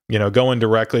 going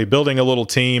directly, building a little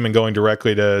team and going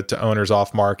directly to owners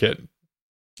off market.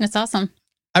 That's awesome.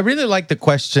 I really like the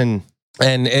question,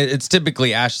 and it's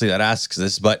typically Ashley that asks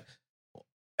this,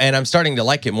 and I'm starting to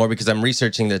like it more because I'm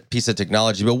researching the piece of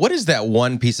technology. But what is that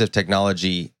one piece of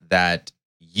technology that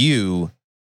you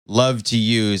love to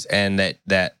use and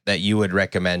that you would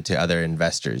recommend to other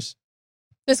investors?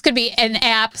 This could be an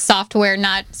app, software,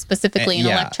 not specifically an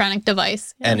electronic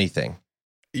device. Yeah. Anything.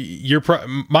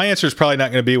 My answer is probably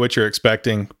not going to be what you're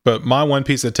expecting, but my one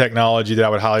piece of technology that I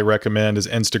would highly recommend is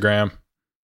Instagram.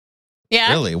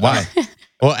 Yeah. Really? Why?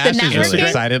 Well, Ashley's really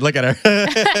excited. Look at her.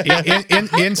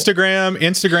 Instagram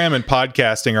and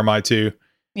podcasting are my two.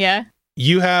 Yeah.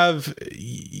 You have,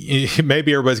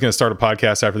 maybe everybody's going to start a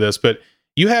podcast after this, but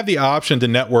you have the option to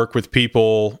network with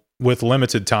people with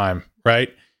limited time, right?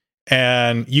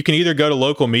 And you can either go to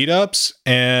local meetups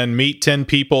and meet 10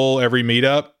 people every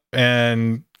meetup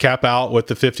and cap out with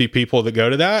the 50 people that go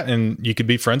to that. And you could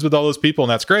be friends with all those people, and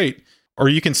that's great. Or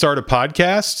you can start a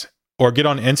podcast or get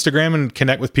on Instagram and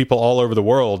connect with people all over the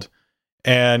world.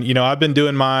 And, I've been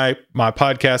doing my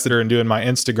podcast and doing my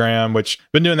Instagram, which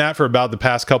I've been doing that for about the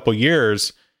past couple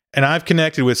years. And I've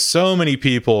connected with so many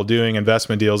people doing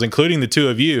investment deals, including the two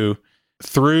of you,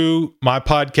 through my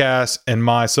podcast and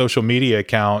my social media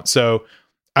account. So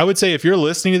I would say if you're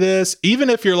listening to this, even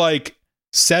if you're like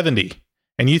 70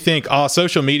 and you think,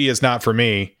 social media is not for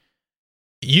me,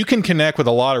 you can connect with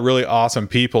a lot of really awesome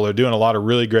people that are doing a lot of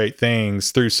really great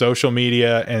things through social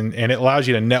media. And it allows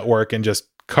you to network and just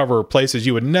cover places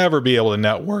you would never be able to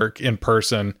network in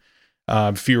person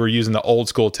if you were using the old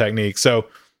school technique. So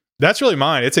that's really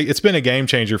mine. It's been a game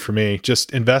changer for me,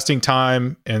 just investing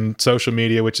time in social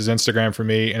media, which is Instagram for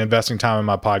me, and investing time in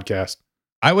my podcast.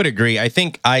 I would agree. I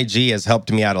think IG has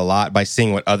helped me out a lot by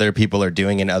seeing what other people are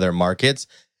doing in other markets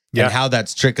and how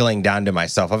that's trickling down to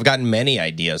myself. I've gotten many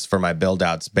ideas for my build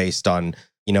outs based on,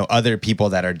 other people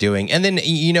that are doing, and then,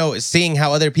 seeing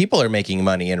how other people are making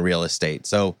money in real estate.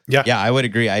 So I would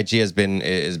agree. IG has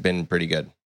been pretty good.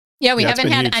 Yeah, we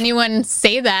haven't had anyone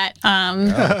say that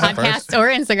podcast or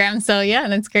Instagram. So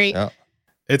that's great. Yeah.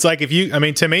 It's like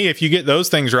to me, if you get those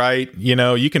things right,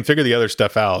 you can figure the other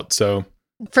stuff out. So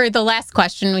for the last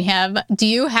question we have, do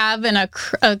you have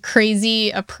a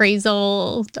crazy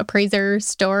appraiser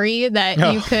story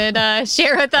that you could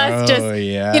share with us?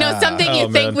 Something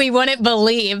you think we wouldn't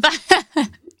believe.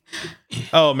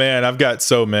 Oh man, I've got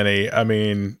so many.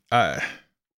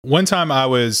 One time I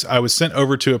was sent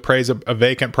over to appraise a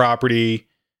vacant property,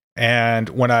 and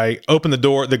when I opened the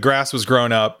door, the grass was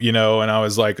grown up, and I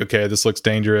was like, okay, this looks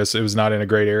dangerous. It was not in a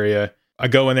great area. I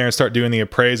go in there and start doing the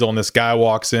appraisal, and this guy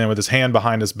walks in with his hand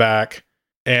behind his back,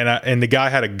 and the guy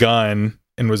had a gun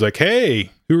and was like,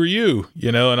 "Hey, who are you?"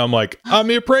 And I'm like, "I'm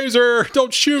the appraiser.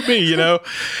 Don't shoot me,"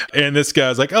 And this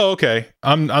guy's like, "Oh, okay.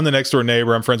 I'm the next door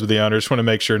neighbor. I'm friends with the owner. Just want to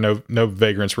make sure no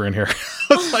vagrants were in here."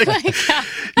 I was like,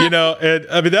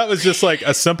 that was just like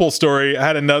a simple story. I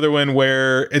had another one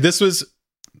where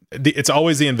it's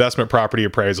always the investment property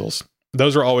appraisals.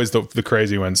 Those are always the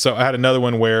crazy ones. So I had another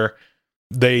one where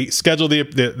they scheduled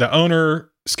the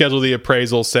owner scheduled the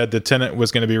appraisal, said the tenant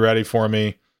was going to be ready for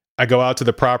me. I go out to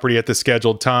the property at the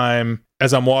scheduled time.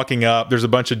 As I'm walking up, there's a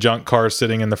bunch of junk cars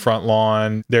sitting in the front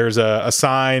lawn. There's a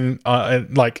sign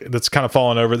that's kind of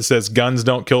fallen over that says guns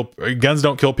don't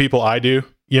kill people, I do.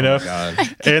 You know?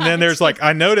 And then there's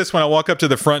I noticed when I walk up to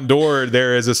the front door,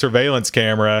 there is a surveillance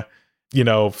camera,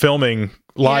 filming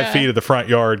live feed of the front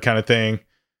yard kind of thing.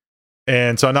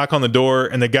 And so I knock on the door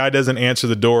and the guy doesn't answer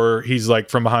the door. He's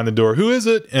from behind the door, who is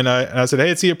it? And I said, hey,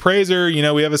 it's the appraiser.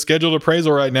 We have a scheduled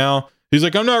appraisal right now. He's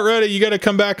like, I'm not ready. You got to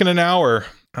come back in an hour.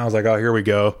 I was like, oh, here we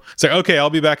go. It's like, okay, I'll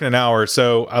be back in an hour.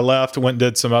 So I left, went and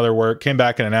did some other work, came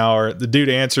back in an hour. The dude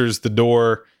answers the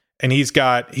door and he's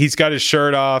got his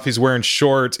shirt off. He's wearing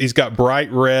shorts. He's got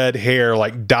bright red hair,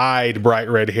 dyed bright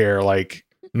red hair,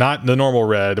 not the normal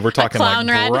red. We're talking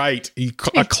bright,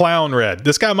 a clown red.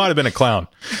 This guy might have been a clown.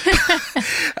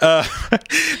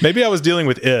 Maybe I was dealing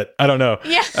with it. I don't know.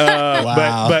 Yeah.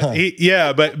 Wow.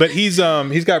 But he's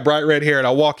got bright red hair, and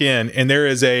I walk in, and there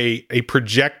is a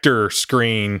projector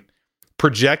screen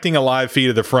projecting a live feed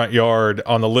of the front yard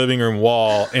on the living room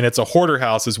wall, and it's a hoarder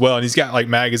house as well. And he's got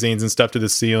magazines and stuff to the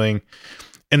ceiling.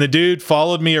 And the dude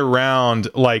followed me around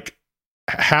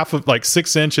half of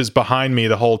 6 inches behind me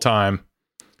the whole time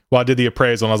while I did the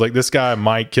appraisal. And I was like, this guy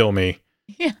might kill me.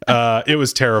 Yeah. It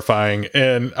was terrifying.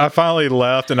 And I finally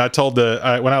left, and I told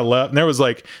when I left, and there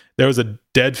was a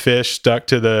dead fish stuck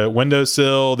to the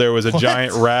windowsill. There was a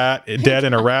giant rat dead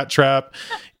in a rat trap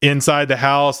inside the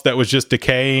house that was just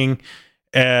decaying,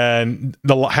 and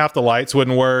half the lights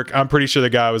wouldn't work. I'm pretty sure the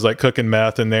guy was cooking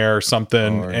meth in there or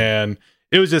something. And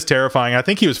it was just terrifying. I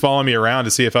think he was following me around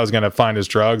to see if I was going to find his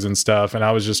drugs and stuff. And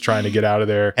I was just trying to get out of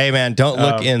there. Hey man, don't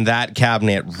look in that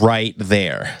cabinet right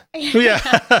there. Yeah,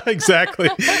 exactly.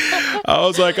 I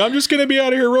was like, I'm just going to be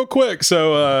out of here real quick.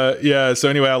 So, so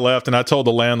anyway, I left and I told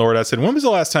the landlord, I said, when was the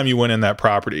last time you went in that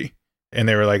property? And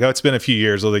they were like, oh, it's been a few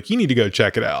years. I was like, you need to go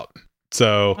check it out.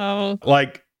 So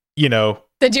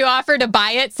did you offer to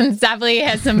buy it since it definitely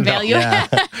has some value?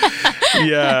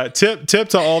 Yeah. Tip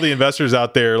to all the investors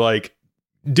out there,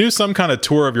 do some kind of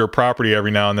tour of your property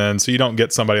every now and then so you don't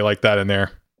get somebody like that in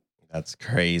there. That's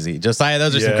crazy. Josiah,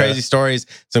 those are some crazy stories,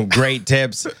 some great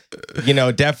tips,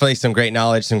 definitely some great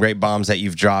knowledge, some great bombs that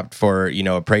you've dropped for,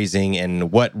 appraising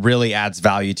and what really adds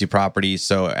value to properties.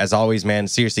 So as always, man,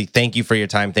 seriously, thank you for your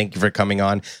time. Thank you for coming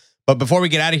on. But before we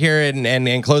get out of here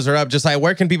and close her up, Josiah,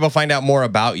 where can people find out more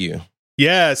about you?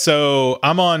 Yeah, so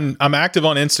I'm active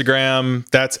on Instagram.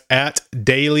 That's at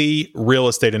Daily Real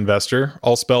Estate Investor,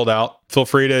 all spelled out. Feel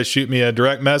free to shoot me a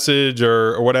direct message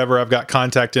or whatever. I've got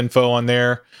contact info on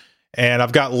there. And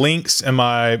I've got links in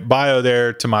my bio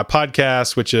there to my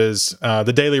podcast, which is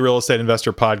the Daily Real Estate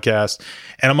Investor Podcast.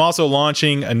 And I'm also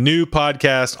launching a new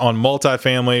podcast on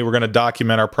multifamily. We're going to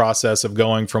document our process of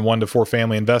going from 1 to 4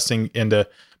 family investing into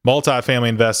multifamily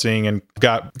investing, and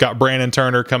got Brandon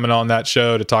Turner coming on that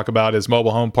show to talk about his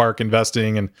mobile home park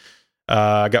investing, and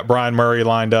I got Brian Murray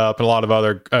lined up and a lot of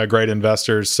other great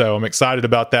investors. So I'm excited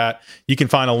about that. You can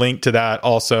find a link to that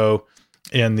also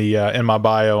in my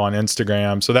bio on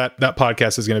Instagram. So that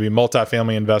podcast is going to be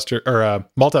Multifamily Investor or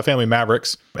Multifamily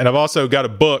Mavericks. And I've also got a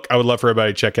book I would love for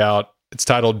everybody to check out. It's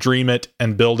titled Dream It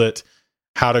and Build It: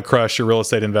 How to Crush Your Real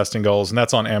Estate Investing Goals. And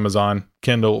that's on Amazon,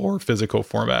 Kindle, or physical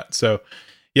format. So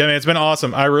yeah, man, it's been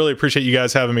awesome. I really appreciate you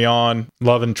guys having me on.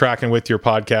 Loving tracking with your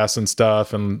podcasts and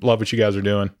stuff, and love what you guys are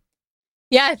doing.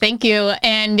 Yeah, thank you.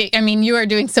 And I mean, you are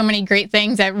doing so many great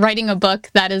things at writing a book.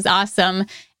 That is awesome.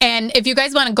 And if you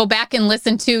guys want to go back and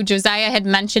listen to, Josiah had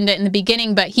mentioned it in the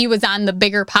beginning, but he was on the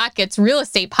Bigger Pockets Real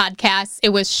Estate Podcast. It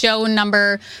was show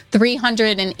number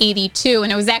 382,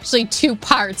 and it was actually 2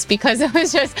 parts because it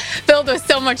was just filled with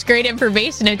so much great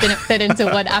information. It didn't fit into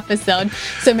one episode.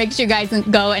 So make sure you guys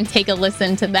go and take a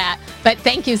listen to that. But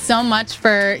thank you so much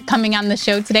for coming on the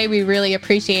show today. We really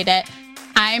appreciate it.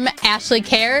 I'm Ashley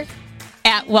Kerr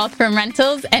at Wealth from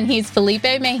Rentals, and he's Felipe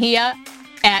Mejia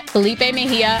at Felipe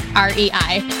Mejia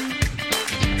REI.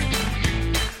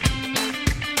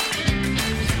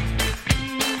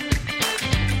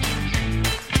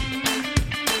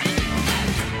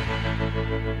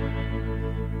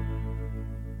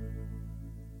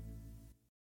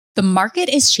 The market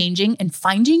is changing and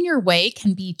finding your way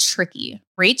can be tricky.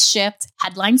 Rates shift,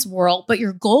 headlines whirl, but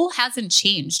your goal hasn't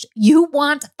changed. You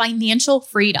want financial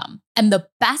freedom. And the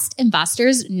best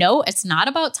investors know it's not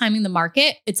about timing the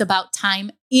market, it's about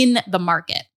time in the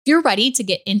market. If you're ready to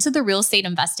get into the real estate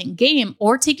investing game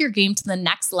or take your game to the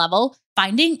next level,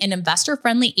 finding an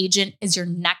investor-friendly agent is your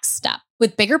next step.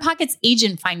 With BiggerPockets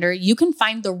Agent Finder, you can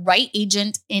find the right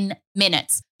agent in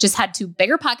minutes. Just head to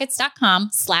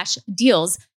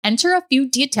biggerpockets.com/deals Enter a few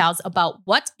details about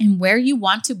what and where you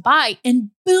want to buy, and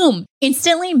boom,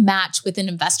 instantly match with an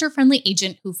investor-friendly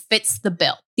agent who fits the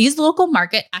bill. These local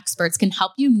market experts can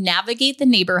help you navigate the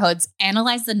neighborhoods,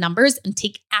 analyze the numbers, and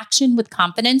take action with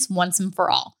confidence once and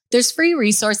for all. There's free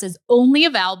resources only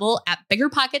available at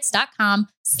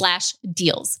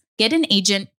biggerpockets.com/deals. Get an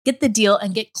agent, get the deal,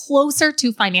 and get closer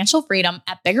to financial freedom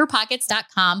at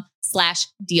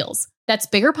biggerpockets.com/deals. That's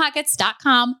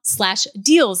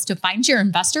biggerpockets.com/deals to find your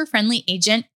investor-friendly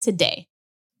agent today.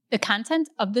 The content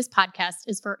of this podcast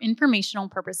is for informational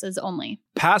purposes only.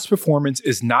 Past performance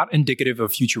is not indicative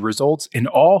of future results, and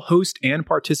all host and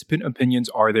participant opinions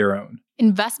are their own.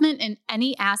 Investment in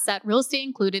any asset, real estate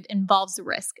included, involves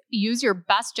risk. Use your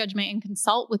best judgment and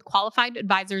consult with qualified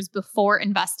advisors before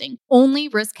investing. Only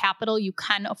risk capital you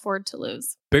can afford to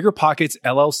lose. Bigger Pockets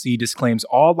LLC disclaims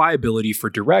all liability for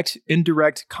direct,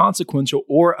 indirect, consequential,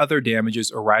 or other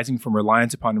damages arising from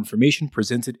reliance upon information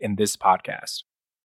presented in this podcast.